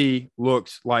 Tennessee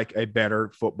looks like a better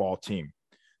football team.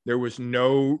 There was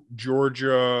no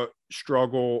Georgia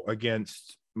struggle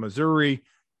against Missouri.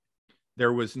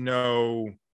 There was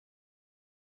no,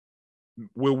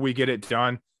 will we get it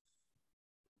done?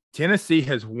 Tennessee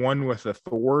has won with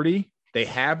authority. They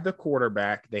have the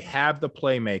quarterback. They have the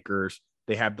playmakers.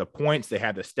 They have the points. They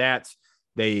have the stats.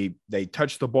 They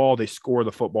touch the ball. They score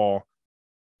the football.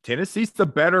 Tennessee's the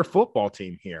better football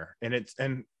team here.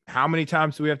 And how many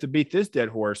times do we have to beat this dead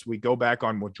horse? We go back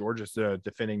on, well, Georgia's the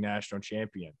defending national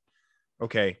champion.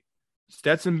 Okay.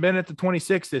 Stetson Bennett, the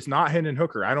 26th, is not Hendon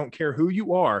Hooker. I don't care who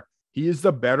you are. He is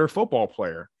the better football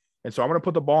player. And so I'm going to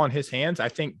put the ball in his hands. I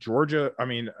think Georgia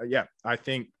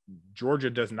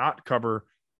does not cover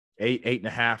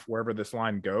 8.5, wherever this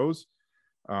line goes.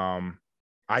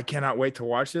 I cannot wait to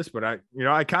watch this, but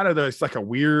it's like a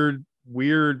weird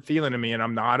feeling to me. And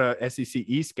I'm not a SEC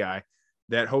East guy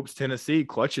that hopes Tennessee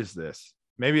clutches this.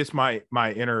 Maybe it's my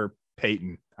inner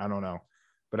Peyton. I don't know,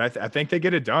 but I think they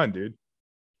get it done, dude.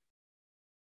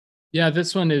 Yeah,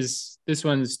 this one's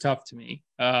tough to me.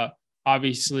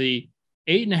 Obviously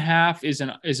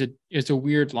 8.5 is a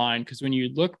weird line, because when you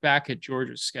look back at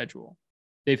Georgia's schedule,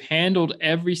 they've handled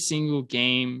every single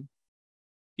game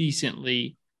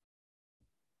decently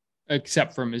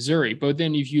except for Missouri. But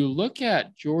then if you look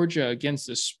at Georgia against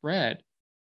the spread,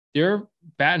 they're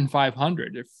batting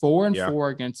 500. They're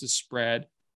 4-4 against the spread.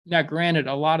 Now, granted,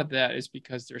 a lot of that is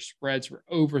because their spreads were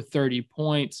over 30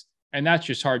 points, and that's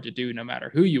just hard to do no matter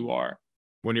who you are.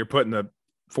 When you're putting the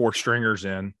 4 stringers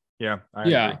in. Yeah. I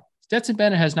agree. Stetson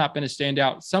Bennett has not been a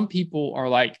standout. Some people are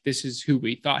like, this is who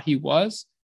we thought he was.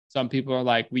 Some people are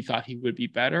like, we thought he would be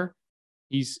better.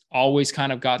 He's always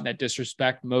kind of gotten that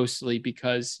disrespect, mostly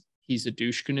because he's a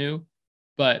douche canoe.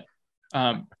 But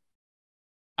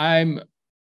I'm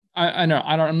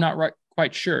not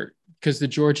quite sure, because the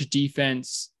Georgia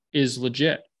defense is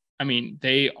legit. I mean,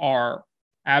 they are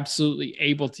absolutely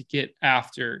able to get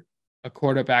after a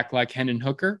quarterback like Hendon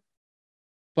Hooker,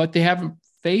 but they haven't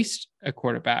faced a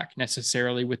quarterback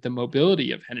necessarily with the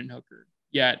mobility of Hendon Hooker.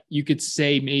 Yet you could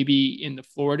say maybe in the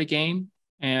Florida game,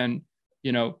 and,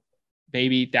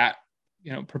 maybe that,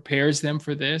 prepares them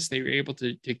for this. They were able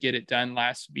to get it done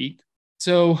last week.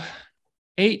 So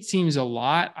 8 seems a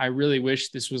lot. I really wish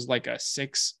this was like a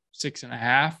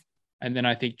 6.5. And then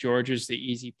I think Georgia's the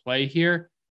easy play here.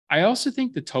 I also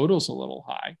think the total's a little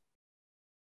high.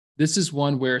 This is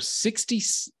one where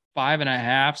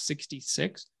 65.5,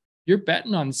 66, you're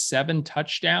betting on 7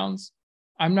 touchdowns.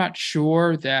 I'm not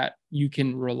sure that you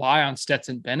can rely on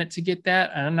Stetson Bennett to get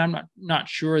that. And I'm not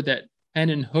sure that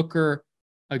Hendon Hooker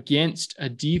against a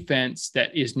defense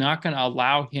that is not going to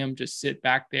allow him to sit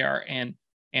back there and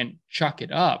chuck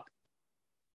it up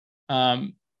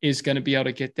is going to be able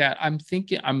to get that. I'm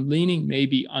leaning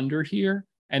maybe under here,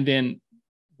 and then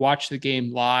watch the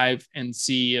game live and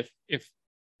see if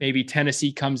maybe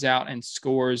Tennessee comes out and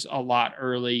scores a lot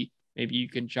early. Maybe you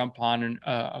can jump on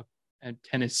a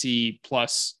Tennessee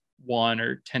 +1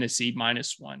 or Tennessee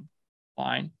 -1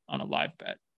 line on a live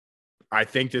bet. I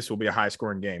think this will be a high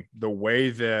scoring game. The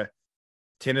way the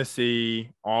Tennessee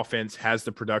offense has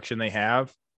the production they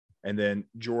have, and then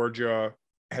Georgia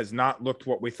has not looked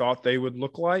what we thought they would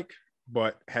look like,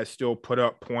 but has still put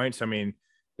up points. I mean,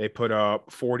 they put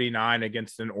up 49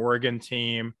 against an Oregon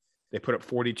team. They put up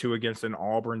 42 against an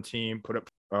Auburn team, put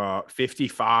up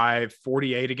 55,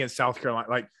 48 against South Carolina.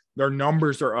 Like, their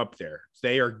numbers are up there.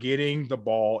 They are getting the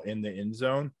ball in the end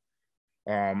zone.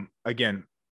 Again,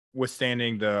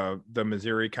 withstanding the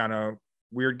Missouri kind of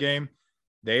weird game,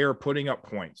 they are putting up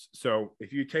points. So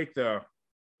if you take the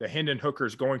Hendon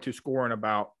Hooker's going to score in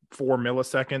about 4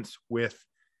 milliseconds with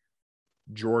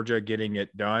Georgia getting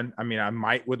it done, I mean,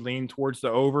 I would lean towards the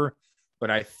over,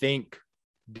 but I think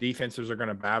defenses are going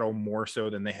to battle more so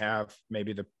than they have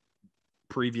maybe the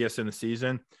previous in the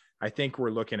season. I think we're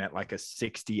looking at like a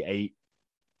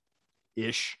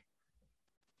 68-ish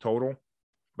total,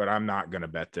 but I'm not going to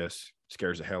bet this. It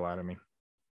scares the hell out of me.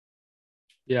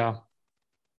 Yeah.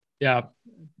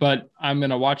 But I'm going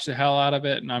to watch the hell out of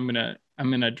it, and I'm going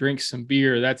to drink some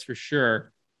beer. That's for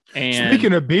sure. And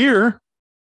speaking of beer,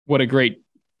 what a great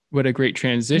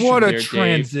transition. What a there,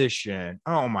 transition. Dave.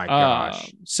 Oh my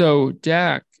gosh. So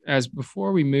Dak, as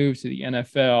before we move to the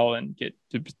NFL and get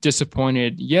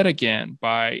disappointed yet again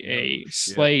by a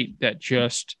slate that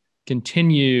just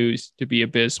continues to be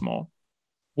abysmal,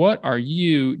 what are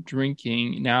you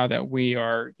drinking now that we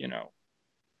are,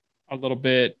 a little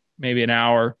bit, maybe an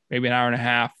hour and a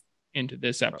half into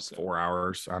this episode? 4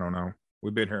 hours. I don't know.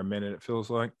 We've been here a minute, it feels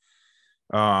like.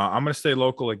 I'm going to stay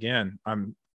local again.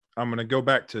 I'm going to go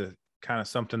back to kind of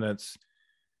something that's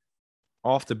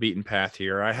off the beaten path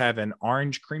here. I have an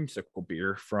orange creamsicle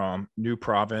beer from New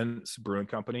Province Brewing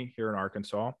Company here in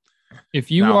Arkansas.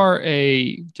 If you are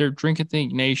a Drink and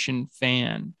Think Nation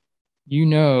fan, you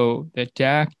know that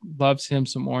Dak loves him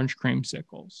some orange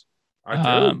creamsicles.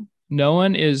 I do. No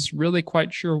one is really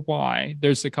quite sure why.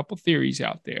 There's a couple theories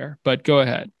out there, but go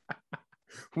ahead.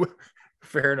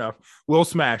 Fair enough. We'll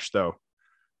smash, though.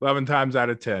 11 times out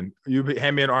of 10. You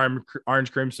hand me an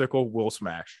orange creamsicle, we'll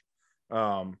smash.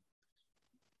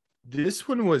 This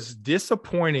one was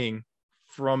disappointing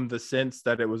from the sense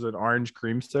that it was an orange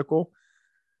creamsicle,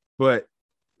 but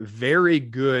very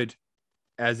good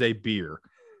as a beer.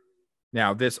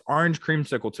 Now, this orange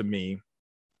creamsicle to me,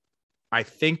 I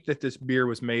think that this beer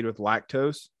was made with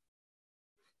lactose.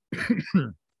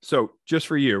 So just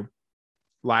for you,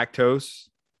 lactose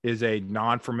is a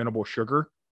non-fermentable sugar.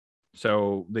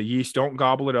 So the yeast don't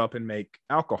gobble it up and make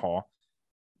alcohol,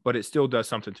 but it still does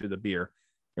something to the beer.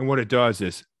 And what it does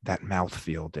is that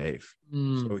mouthfeel, Dave.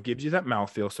 So it gives you that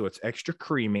mouthfeel. So it's extra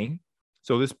creamy.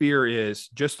 So this beer is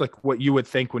just like what you would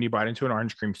think when you bite into an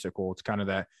orange creamsicle. It's kind of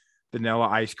that vanilla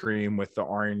ice cream with the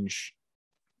orange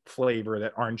flavor,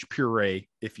 that orange puree,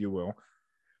 if you will.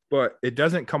 But it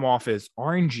doesn't come off as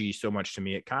orangey so much to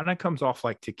me. It kind of comes off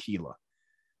like tequila.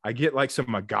 I get like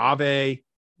some agave.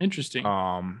 Interesting.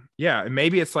 Yeah, and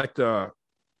maybe it's like the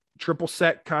triple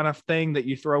sec kind of thing that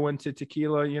you throw into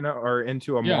tequila, or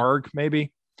into a marg,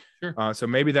 maybe. Sure. So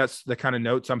maybe that's the kind of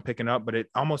notes I'm picking up, but it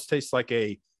almost tastes like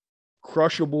a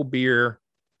crushable beer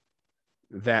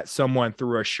that someone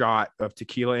threw a shot of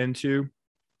tequila into,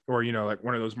 or, like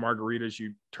one of those margaritas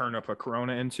you turn up a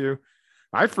Corona into.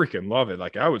 I freaking love it.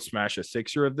 Like I would smash a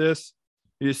sixer of this.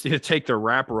 You just need to take the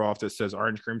wrapper off that says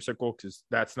orange creamsicle, because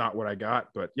that's not what I got.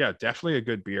 But yeah, definitely a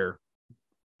good beer.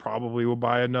 Probably will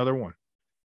buy another one.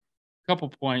 Couple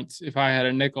points. If I had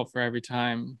a nickel for every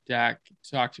time Dak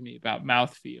talked to me about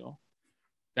mouthfeel,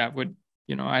 that would,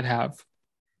 I'd have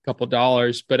a couple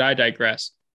dollars, but I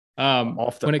digress.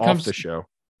 Off the show.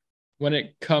 When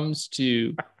it comes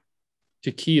to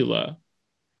tequila,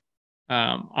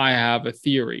 I have a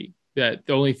theory that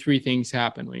the only three things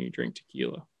happen when you drink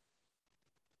tequila.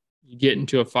 You get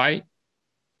into a fight,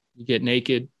 you get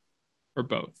naked, or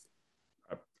both.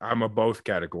 I'm a both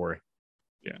category.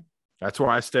 Yeah. That's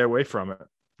why I stay away from it.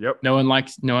 Yep. No one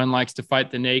likes to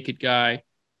fight the naked guy.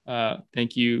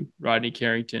 Thank you, Rodney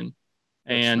Carrington.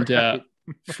 And right.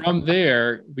 From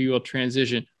there, we will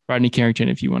transition. Rodney Carrington,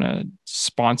 if you want to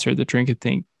sponsor the Drink and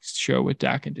Think show with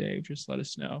Dak and Dave, just let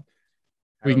us know.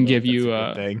 We can give you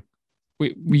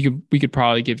we could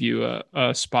probably give you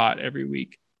a spot every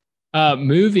week.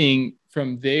 Moving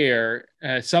from there,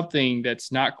 something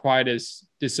that's not quite as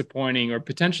disappointing or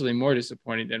potentially more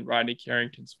disappointing than Rodney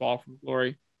Carrington's fall from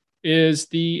glory is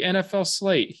the NFL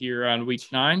slate here on week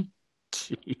 9.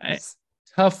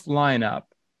 Tough lineup.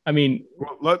 I mean,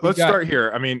 let's start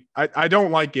here. I mean, I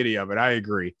don't like any of it. I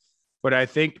agree. But I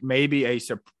think maybe it's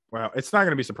not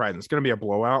going to be surprising. It's going to be a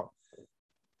blowout.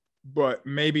 But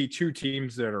maybe two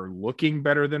teams that are looking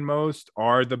better than most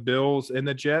are the Bills and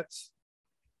the Jets.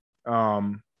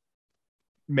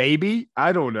 Maybe.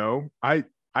 I don't know. I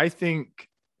think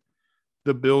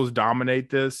the Bills dominate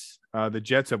this. The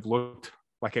Jets have looked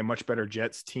like a much better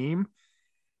Jets team.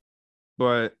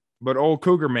 But old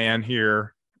Cougar man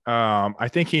here, I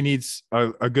think he needs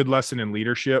a good lesson in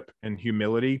leadership and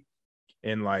humility.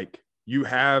 And like, you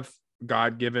have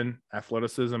God-given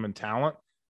athleticism and talent.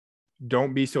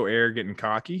 Don't be so arrogant and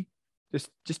cocky.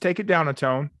 Just take it down a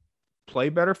tone. Play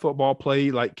better football. Play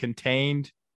like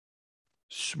contained,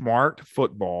 smart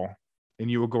football, and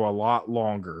you will go a lot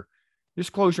longer.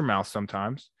 Just close your mouth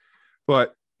sometimes.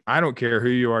 But I don't care who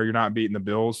you are. You're not beating the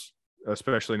Bills,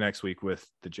 especially next week with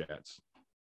the Jets.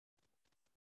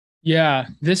 Yeah,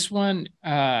 this one,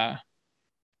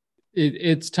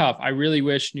 it's tough. I really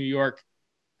wish New York,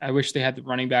 I wish they had the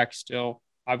running back still.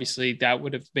 Obviously, that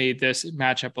would have made this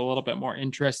matchup a little bit more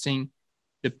interesting.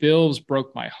 The Bills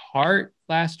broke my heart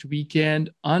last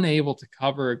weekend, unable to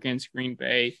cover against Green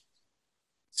Bay.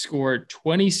 Scored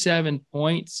 27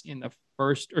 points in the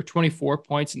first, or 24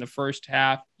 points in the first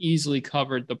half, easily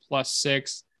covered the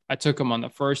 +6. I took them on the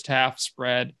first half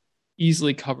spread,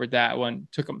 easily covered that one,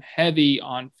 took them heavy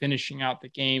on finishing out the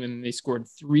game, and then they scored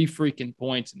 3 freaking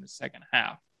points in the second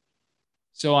half.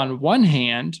 So on one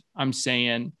hand, I'm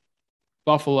saying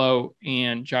Buffalo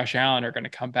and Josh Allen are going to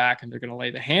come back and they're going to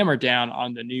lay the hammer down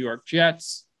on the New York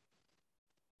Jets.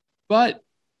 But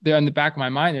they're in the back of my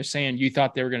mind, they're saying you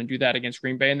thought they were going to do that against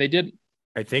Green Bay, and they didn't.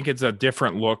 I think it's a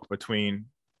different look between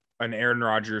an Aaron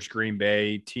Rodgers Green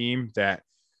Bay team that,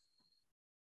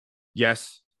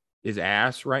 yes, is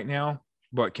ass right now,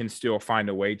 but can still find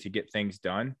a way to get things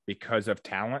done because of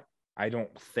talent. I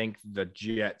don't think the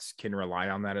Jets can rely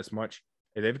on that as much.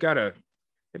 They've got a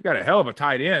hell of a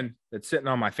tight end that's sitting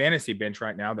on my fantasy bench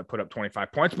right now that put up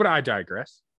 25 points, but I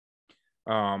digress.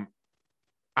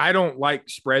 I don't like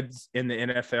spreads in the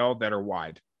NFL that are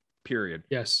wide, period.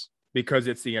 Yes. Because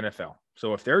it's the NFL.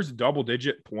 So if there's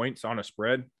double-digit points on a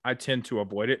spread, I tend to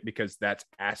avoid it because that's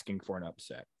asking for an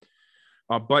upset.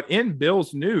 But in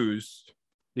Bills news,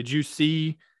 did you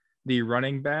see the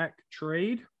running back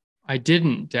trade? I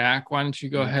didn't, Dak. Why don't you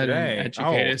go ahead and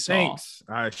educate us all? Thanks.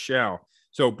 I shall.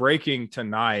 So breaking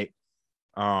tonight,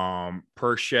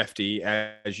 per Shefty,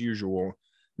 as usual,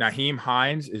 Nyheim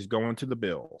Hines is going to the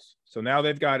Bills. So now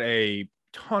they've got a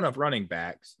ton of running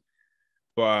backs,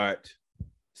 but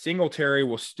Singletary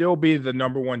will still be the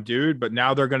number one dude, but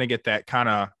now they're going to get that kind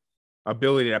of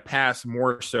ability to pass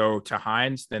more so to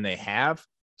Hines than they have.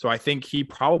 So I think he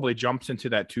probably jumps into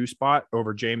that 2 spot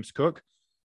over James Cook,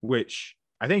 which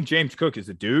I think James Cook is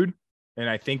a dude. And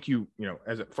I think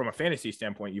from a fantasy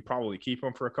standpoint, you probably keep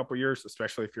him for a couple of years,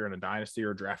 especially if you're in a dynasty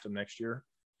or draft him next year.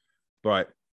 But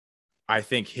I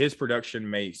think his production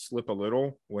may slip a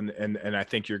little and I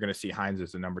think you're going to see Hines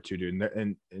as the number 2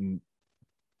 dude. And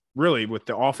really with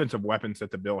the offensive weapons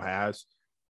that the Bill has,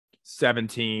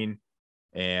 17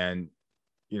 and,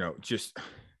 just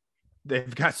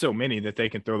they've got so many that they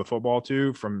can throw the football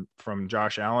to from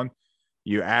Josh Allen.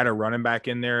 You add a running back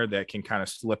in there that can kind of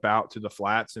slip out to the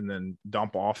flats and then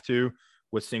dump off to,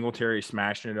 with Singletary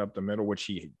smashing it up the middle, which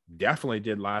he definitely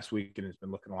did last week and has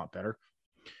been looking a lot better.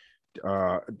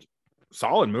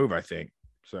 Solid move, I think.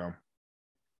 So,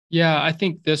 yeah, I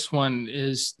think this one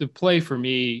is the play for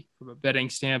me from a betting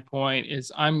standpoint.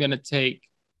 Is I'm going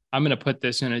to put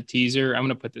this in a teaser. I'm going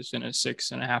to put this in a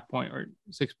 6.5 point or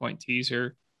 6 point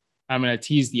teaser. I'm going to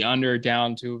tease the under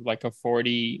down to like a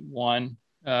 41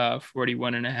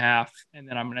 and a half. And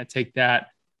then I'm going to take that.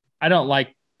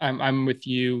 I'm with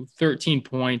you. 13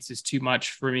 points is too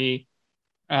much for me.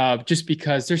 Just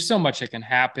because there's so much that can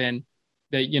happen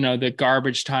that, the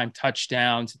garbage time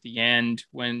touchdowns at the end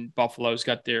when Buffalo's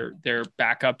got their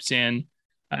backups in,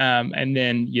 and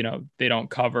then, they don't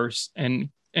cover,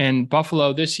 and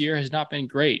Buffalo this year has not been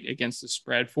great against the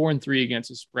spread, 4-3 against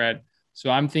the spread. So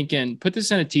I'm thinking, put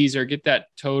this in a teaser, get that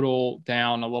total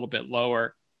down a little bit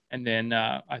lower. And then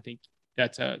I think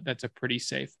that's a pretty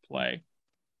safe play.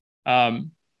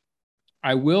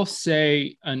 I will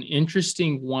say an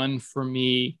interesting one for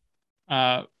me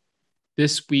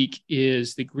this week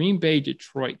is the Green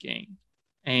Bay-Detroit game.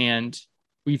 And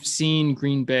we've seen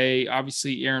Green Bay,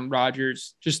 obviously Aaron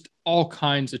Rodgers, just all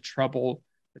kinds of trouble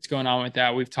that's going on with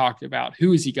that. We've talked about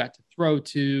who has he got to throw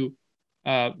to.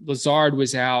 Lazard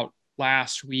was out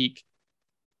last week.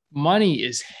 Money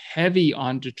is heavy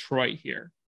on Detroit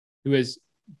here, who has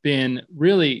been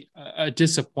really a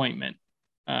disappointment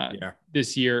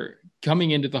this year.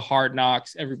 Coming into the Hard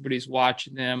Knocks, everybody's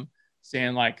watching them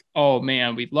saying like, oh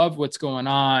man, we love what's going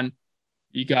on.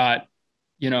 You got,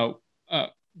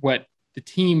 what the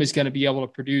team is going to be able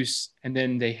to produce. And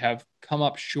then they have come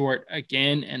up short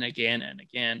again and again and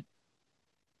again.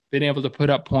 Been able to put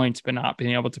up points, but not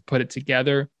being able to put it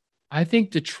together. I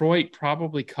think Detroit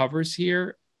probably covers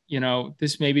here.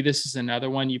 This is another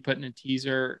one you put in a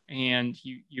teaser and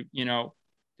you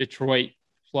Detroit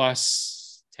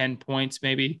plus 10 points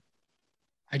maybe.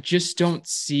 I just don't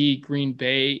see Green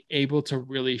Bay able to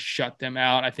really shut them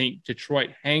out. I think Detroit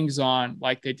hangs on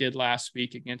like they did last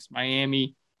week against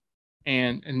Miami,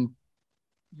 and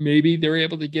maybe they're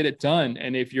able to get it done.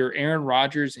 And if you're Aaron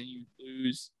Rodgers and you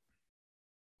lose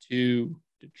to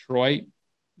Detroit,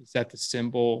 is that the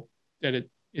symbol that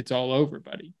it's all over,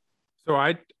 buddy? So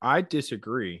I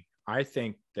disagree. I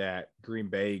think that Green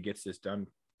Bay gets this done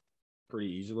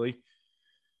pretty easily.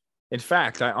 In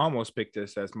fact, I almost picked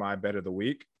this as my bet of the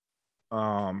week.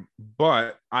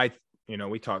 But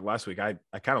we talked last week. I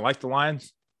kind of like the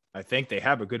Lions. I think they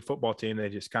have a good football team. They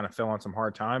just kind of fell on some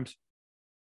hard times.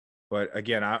 But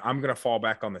again, I'm going to fall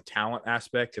back on the talent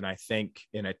aspect. And I think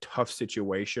in a tough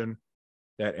situation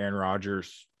that Aaron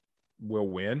Rodgers will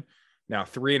win. Now,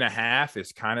 3.5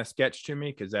 is kind of sketch to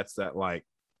me because that's that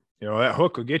that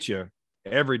hook will get you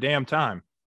every damn time.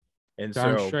 And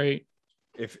darn so straight.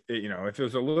 If it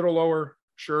was a little lower,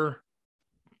 sure.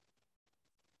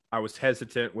 I was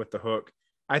hesitant with the hook.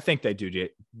 I think they do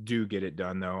get it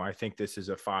done though. I think this is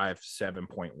a 5-7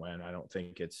 point win. I don't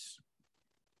think it's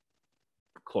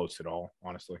close at all,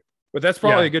 honestly. But that's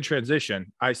probably a good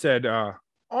transition. I said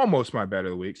almost my bet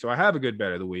of the week. So I have a good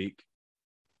bet of the week.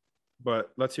 But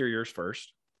let's hear yours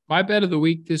first. My bet of the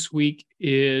week this week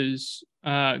is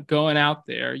going out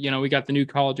there. We got the new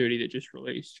Call of Duty that just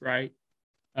released, right?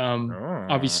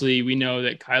 Obviously, we know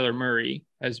that Kyler Murray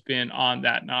has been on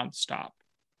that nonstop.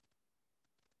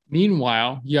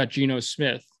 Meanwhile, you got Geno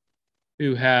Smith,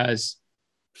 who has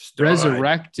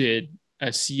resurrected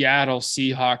a Seattle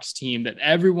Seahawks team that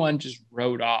everyone just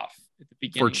wrote off at the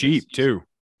beginning. For cheap, too.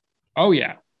 Oh,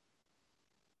 yeah.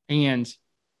 And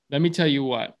let me tell you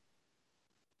what.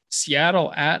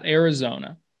 Seattle at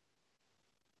Arizona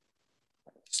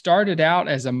started out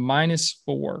as a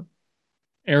 -4.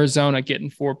 Arizona getting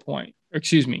 4 points.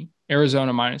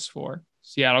 Arizona -4.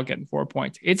 Seattle getting 4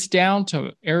 points. It's down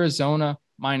to Arizona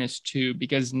 -2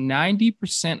 because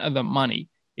 90% of the money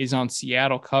is on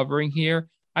Seattle covering here.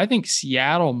 I think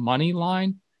Seattle money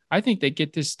line, I think they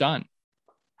get this done.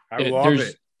 I love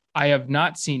it. I have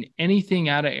not seen anything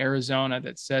out of Arizona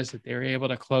that says that they're able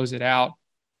to close it out.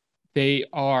 They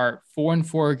are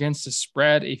 4-4 against the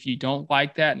spread. If you don't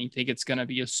like that and you think it's going to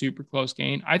be a super close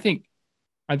game, I think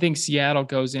Seattle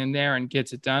goes in there and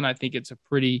gets it done. I think it's a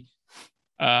pretty,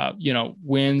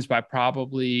 wins by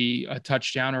probably a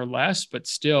touchdown or less, but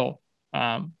still,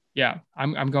 I'm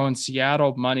going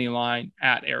Seattle money line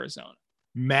at Arizona.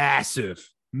 Massive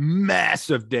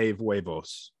Dave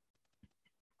Huevos.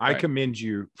 I commend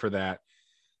you for that.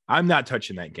 I'm not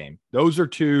touching that game. Those are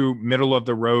two middle of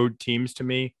the road teams to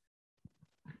me.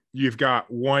 You've got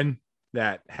one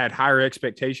that had higher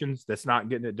expectations that's not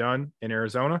getting it done in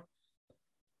Arizona.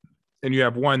 And you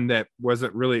have one that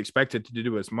wasn't really expected to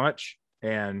do as much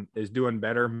and is doing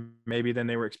better maybe than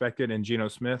they were expected in Geno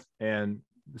Smith and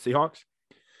the Seahawks.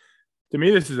 To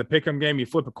me, this is a pick 'em game. You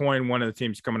flip a coin, one of the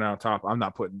teams coming out on top. I'm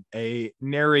not putting a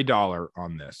nary dollar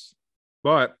on this.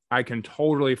 But I can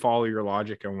totally follow your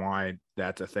logic and why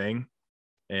that's a thing.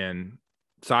 And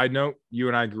side note, you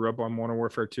and I grew up on Modern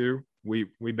Warfare 2. We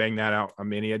bang that out a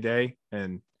many a day,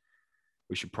 and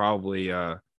we should probably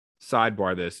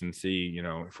sidebar this and see,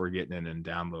 if we're getting in and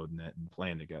downloading it and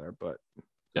playing together. But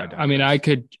I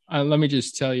could let me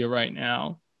just tell you right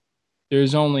now,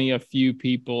 there's only a few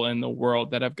people in the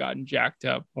world that have gotten jacked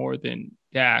up more than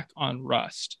Dak on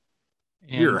Rust.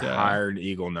 And, you're hired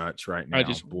eagle nuts right now. I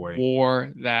just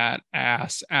wore that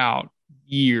ass out.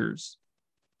 Years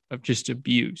of just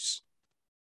abuse.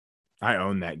 I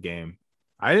own that game.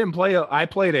 I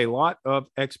played a lot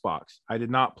of Xbox. I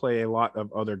did not play a lot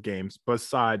of other games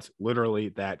besides literally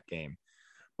that game.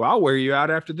 Well, I'll wear you out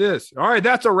after this. All right,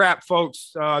 that's a wrap,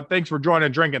 folks. Thanks for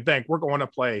joining Drink and Think. We're going to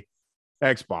play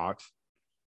Xbox.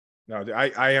 No,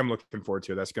 I am looking forward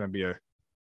to it. That's going to be a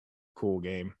cool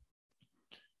game.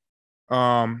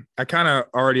 I kind of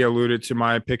already alluded to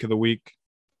my pick of the week.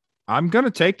 I'm going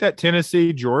to take that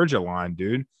Tennessee-Georgia line,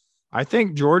 dude. I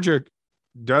think Georgia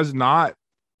does not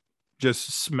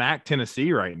just smack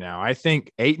Tennessee right now. I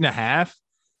think 8.5.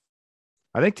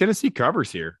 I think Tennessee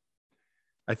covers here.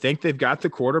 I think they've got the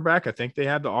quarterback. I think they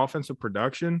have the offensive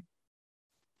production.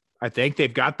 I think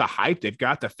they've got the hype. They've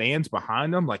got the fans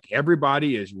behind them. Like,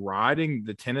 everybody is riding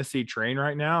the Tennessee train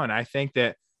right now. And I think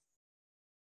that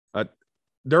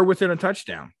they're within a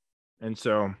touchdown. And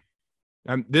so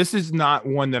this is not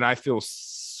one that I feel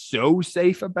so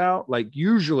safe about. Like,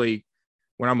 usually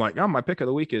when I'm like, oh, my pick of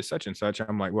the week is such and such,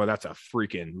 I'm like, well, that's a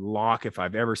freaking lock if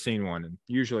I've ever seen one. And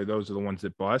usually those are the ones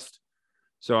that bust.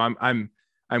 So I'm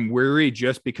weary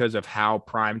just because of how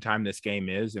prime time this game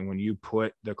is. And when you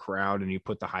put the crowd and you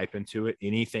put the hype into it,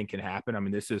 anything can happen. I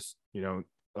mean, this is,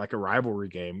 like a rivalry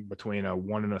game between a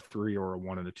 1-3 or a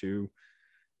 1-2.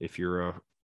 If you're a,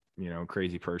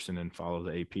 crazy person and follow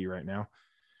the AP right now,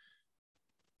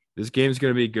 this game is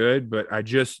going to be good, but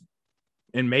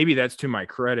and maybe that's to my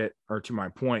credit or to my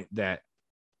point that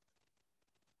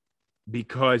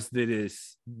because it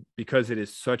is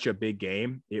such a big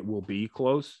game, it will be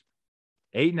close.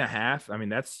 8.5. I mean,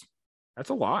 that's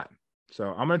a lot.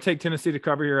 So I'm going to take Tennessee to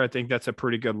cover here. I think that's a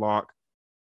pretty good lock.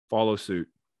 Follow suit.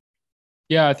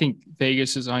 Yeah, I think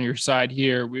Vegas is on your side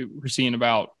here. We're seeing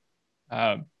about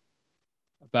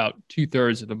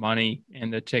 2/3 of the money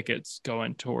and the tickets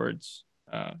going towards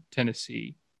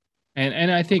Tennessee.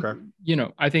 And I think,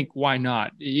 I think why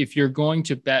not? If you're going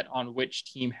to bet on which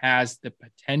team has the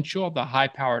potential, the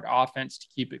high-powered offense to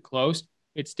keep it close,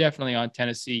 it's definitely on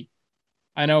Tennessee.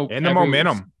 I know. And the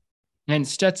momentum. And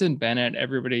Stetson Bennett,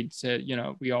 everybody said,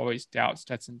 we always doubt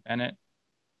Stetson Bennett.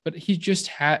 But he just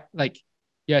had,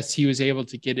 yes, he was able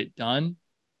to get it done.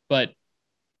 But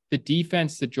the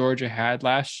defense that Georgia had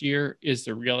last year is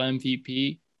the real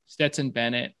MVP. Stetson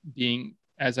Bennett being,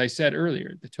 as I said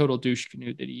earlier, the total douche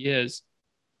canoe that he is.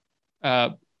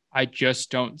 I just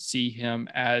don't see him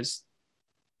as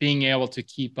being able to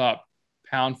keep up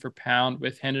pound for pound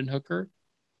with Hendon Hooker.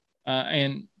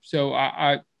 And so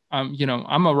I'm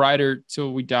a rider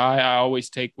till we die. I always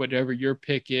take whatever your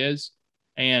pick is.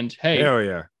 And hey, hell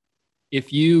yeah.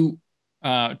 If you,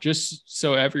 just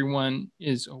so everyone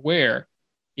is aware,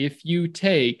 if you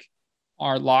take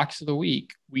our locks of the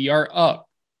week, we are up.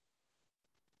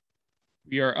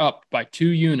 We are up by 2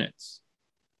 units.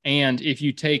 And if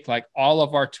you take like all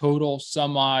of our total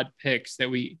some odd picks that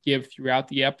we give throughout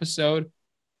the episode,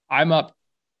 I'm up.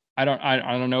 I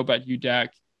don't know about you,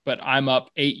 Dak, but I'm up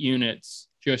 8 units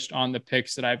just on the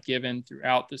picks that I've given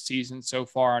throughout the season so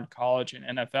far on college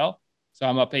and NFL. So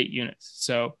I'm up 8 units.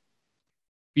 So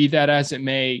be that as it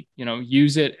may,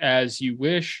 use it as you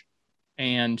wish.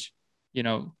 And,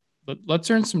 let's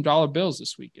earn some dollar bills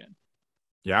this weekend.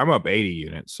 Yeah, I'm up 80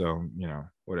 units. So,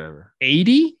 whatever.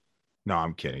 80? No,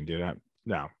 I'm kidding, dude.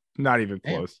 No, not even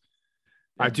close.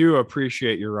 Damn. I do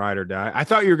appreciate your ride or die. I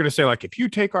thought you were going to say, like, if you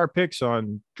take our picks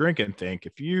on Drink and Think,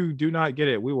 if you do not get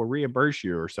it, we will reimburse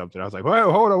you or something. I was like,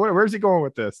 whoa, hold on. Where's he going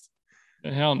with this?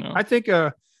 The hell no. I think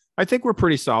we're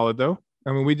pretty solid, though.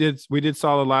 I mean, we did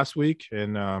solid last week,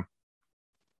 and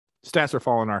stats are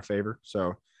falling in our favor.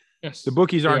 So yes, the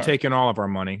bookies aren't taking all of our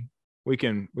money. We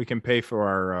can pay for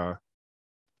our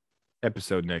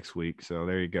episode next week. So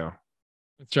there you go.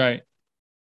 That's right.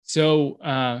 So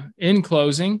in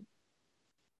closing,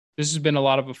 this has been a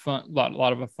lot of a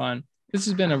fun. This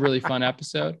has been a really fun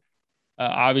episode.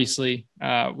 Obviously,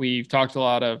 we've talked a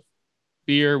lot of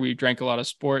beer. We drank a lot of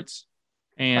sports,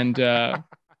 and we're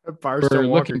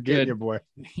looking good. You, boy.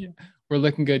 We're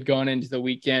looking good going into the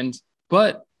weekend.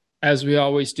 But as we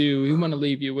always do, we want to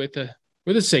leave you with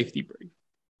a safety brief.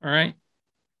 All right.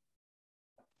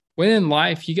 When in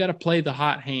life, you got to play the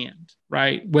hot hand,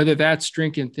 right? Whether that's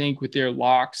Drink and Think with their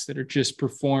locks that are just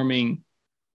performing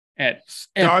at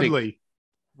epic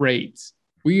rates.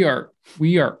 We are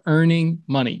earning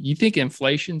money. You think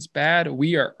inflation's bad?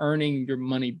 We are earning your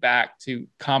money back to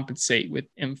compensate with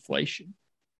inflation.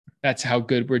 That's how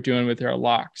good we're doing with our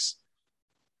locks.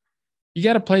 You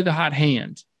got to play the hot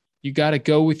hand. You got to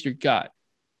go with your gut.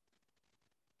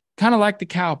 Kind of like the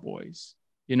Cowboys,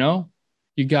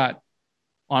 you got,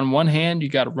 on one hand, you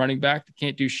got a running back that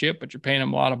can't do shit, but you're paying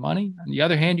him a lot of money. On the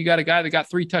other hand, you got a guy that got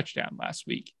 3 touchdowns last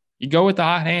week. You go with the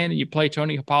hot hand and you play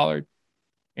Tony Pollard.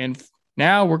 And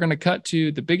now we're going to cut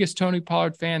to the biggest Tony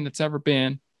Pollard fan that's ever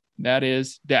been. That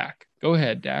is Dak. Go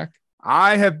ahead, Dak.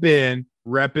 I have been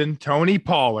repping Tony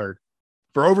Pollard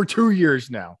for over 2 years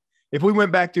now. If we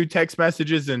went back through text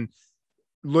messages and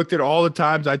looked at all the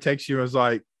times I text you, I was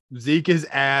like, Zeke is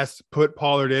ass, put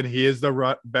Pollard in. He is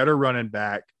the better running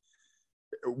back.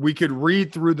 We could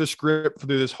read through the script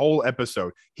through this whole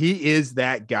episode. He is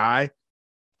that guy.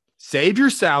 Save your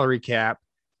salary cap.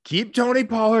 Keep Tony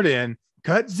Pollard in.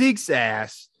 Cut Zeke's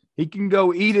ass. He can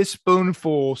go eat a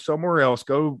spoonful somewhere else.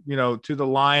 Go, to the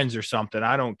Lions or something.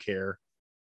 I don't care.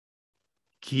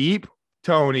 Keep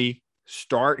Tony,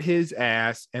 start his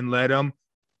ass, and let him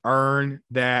earn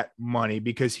that money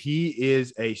because he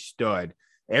is a stud.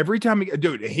 Every time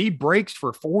he breaks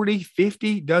for 40,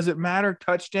 50, doesn't matter.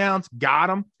 Touchdowns, got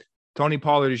him. Tony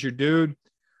Pollard is your dude.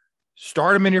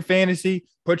 Start him in your fantasy.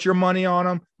 Put your money on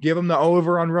him. Give him the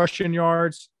over on rushing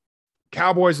yards.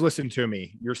 Cowboys, listen to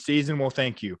me. Your season will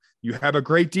thank you. You have a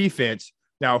great defense.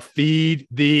 Now feed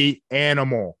the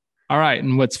animal. All right.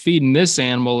 And what's feeding this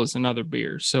animal is another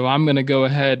beer. So I'm going to go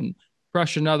ahead and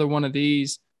crush another one of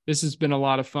these. This has been a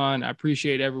lot of fun. I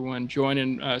appreciate everyone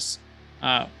joining us.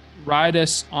 Ride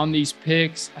us on these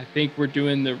picks. I think we're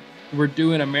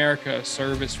doing America a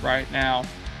service right now.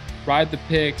 Ride the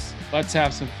picks. Let's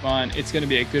have some fun. It's going to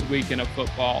be a good weekend of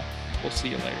football. We'll see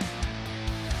you later.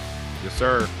 Yes,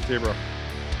 sir. See you, bro.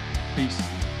 Peace.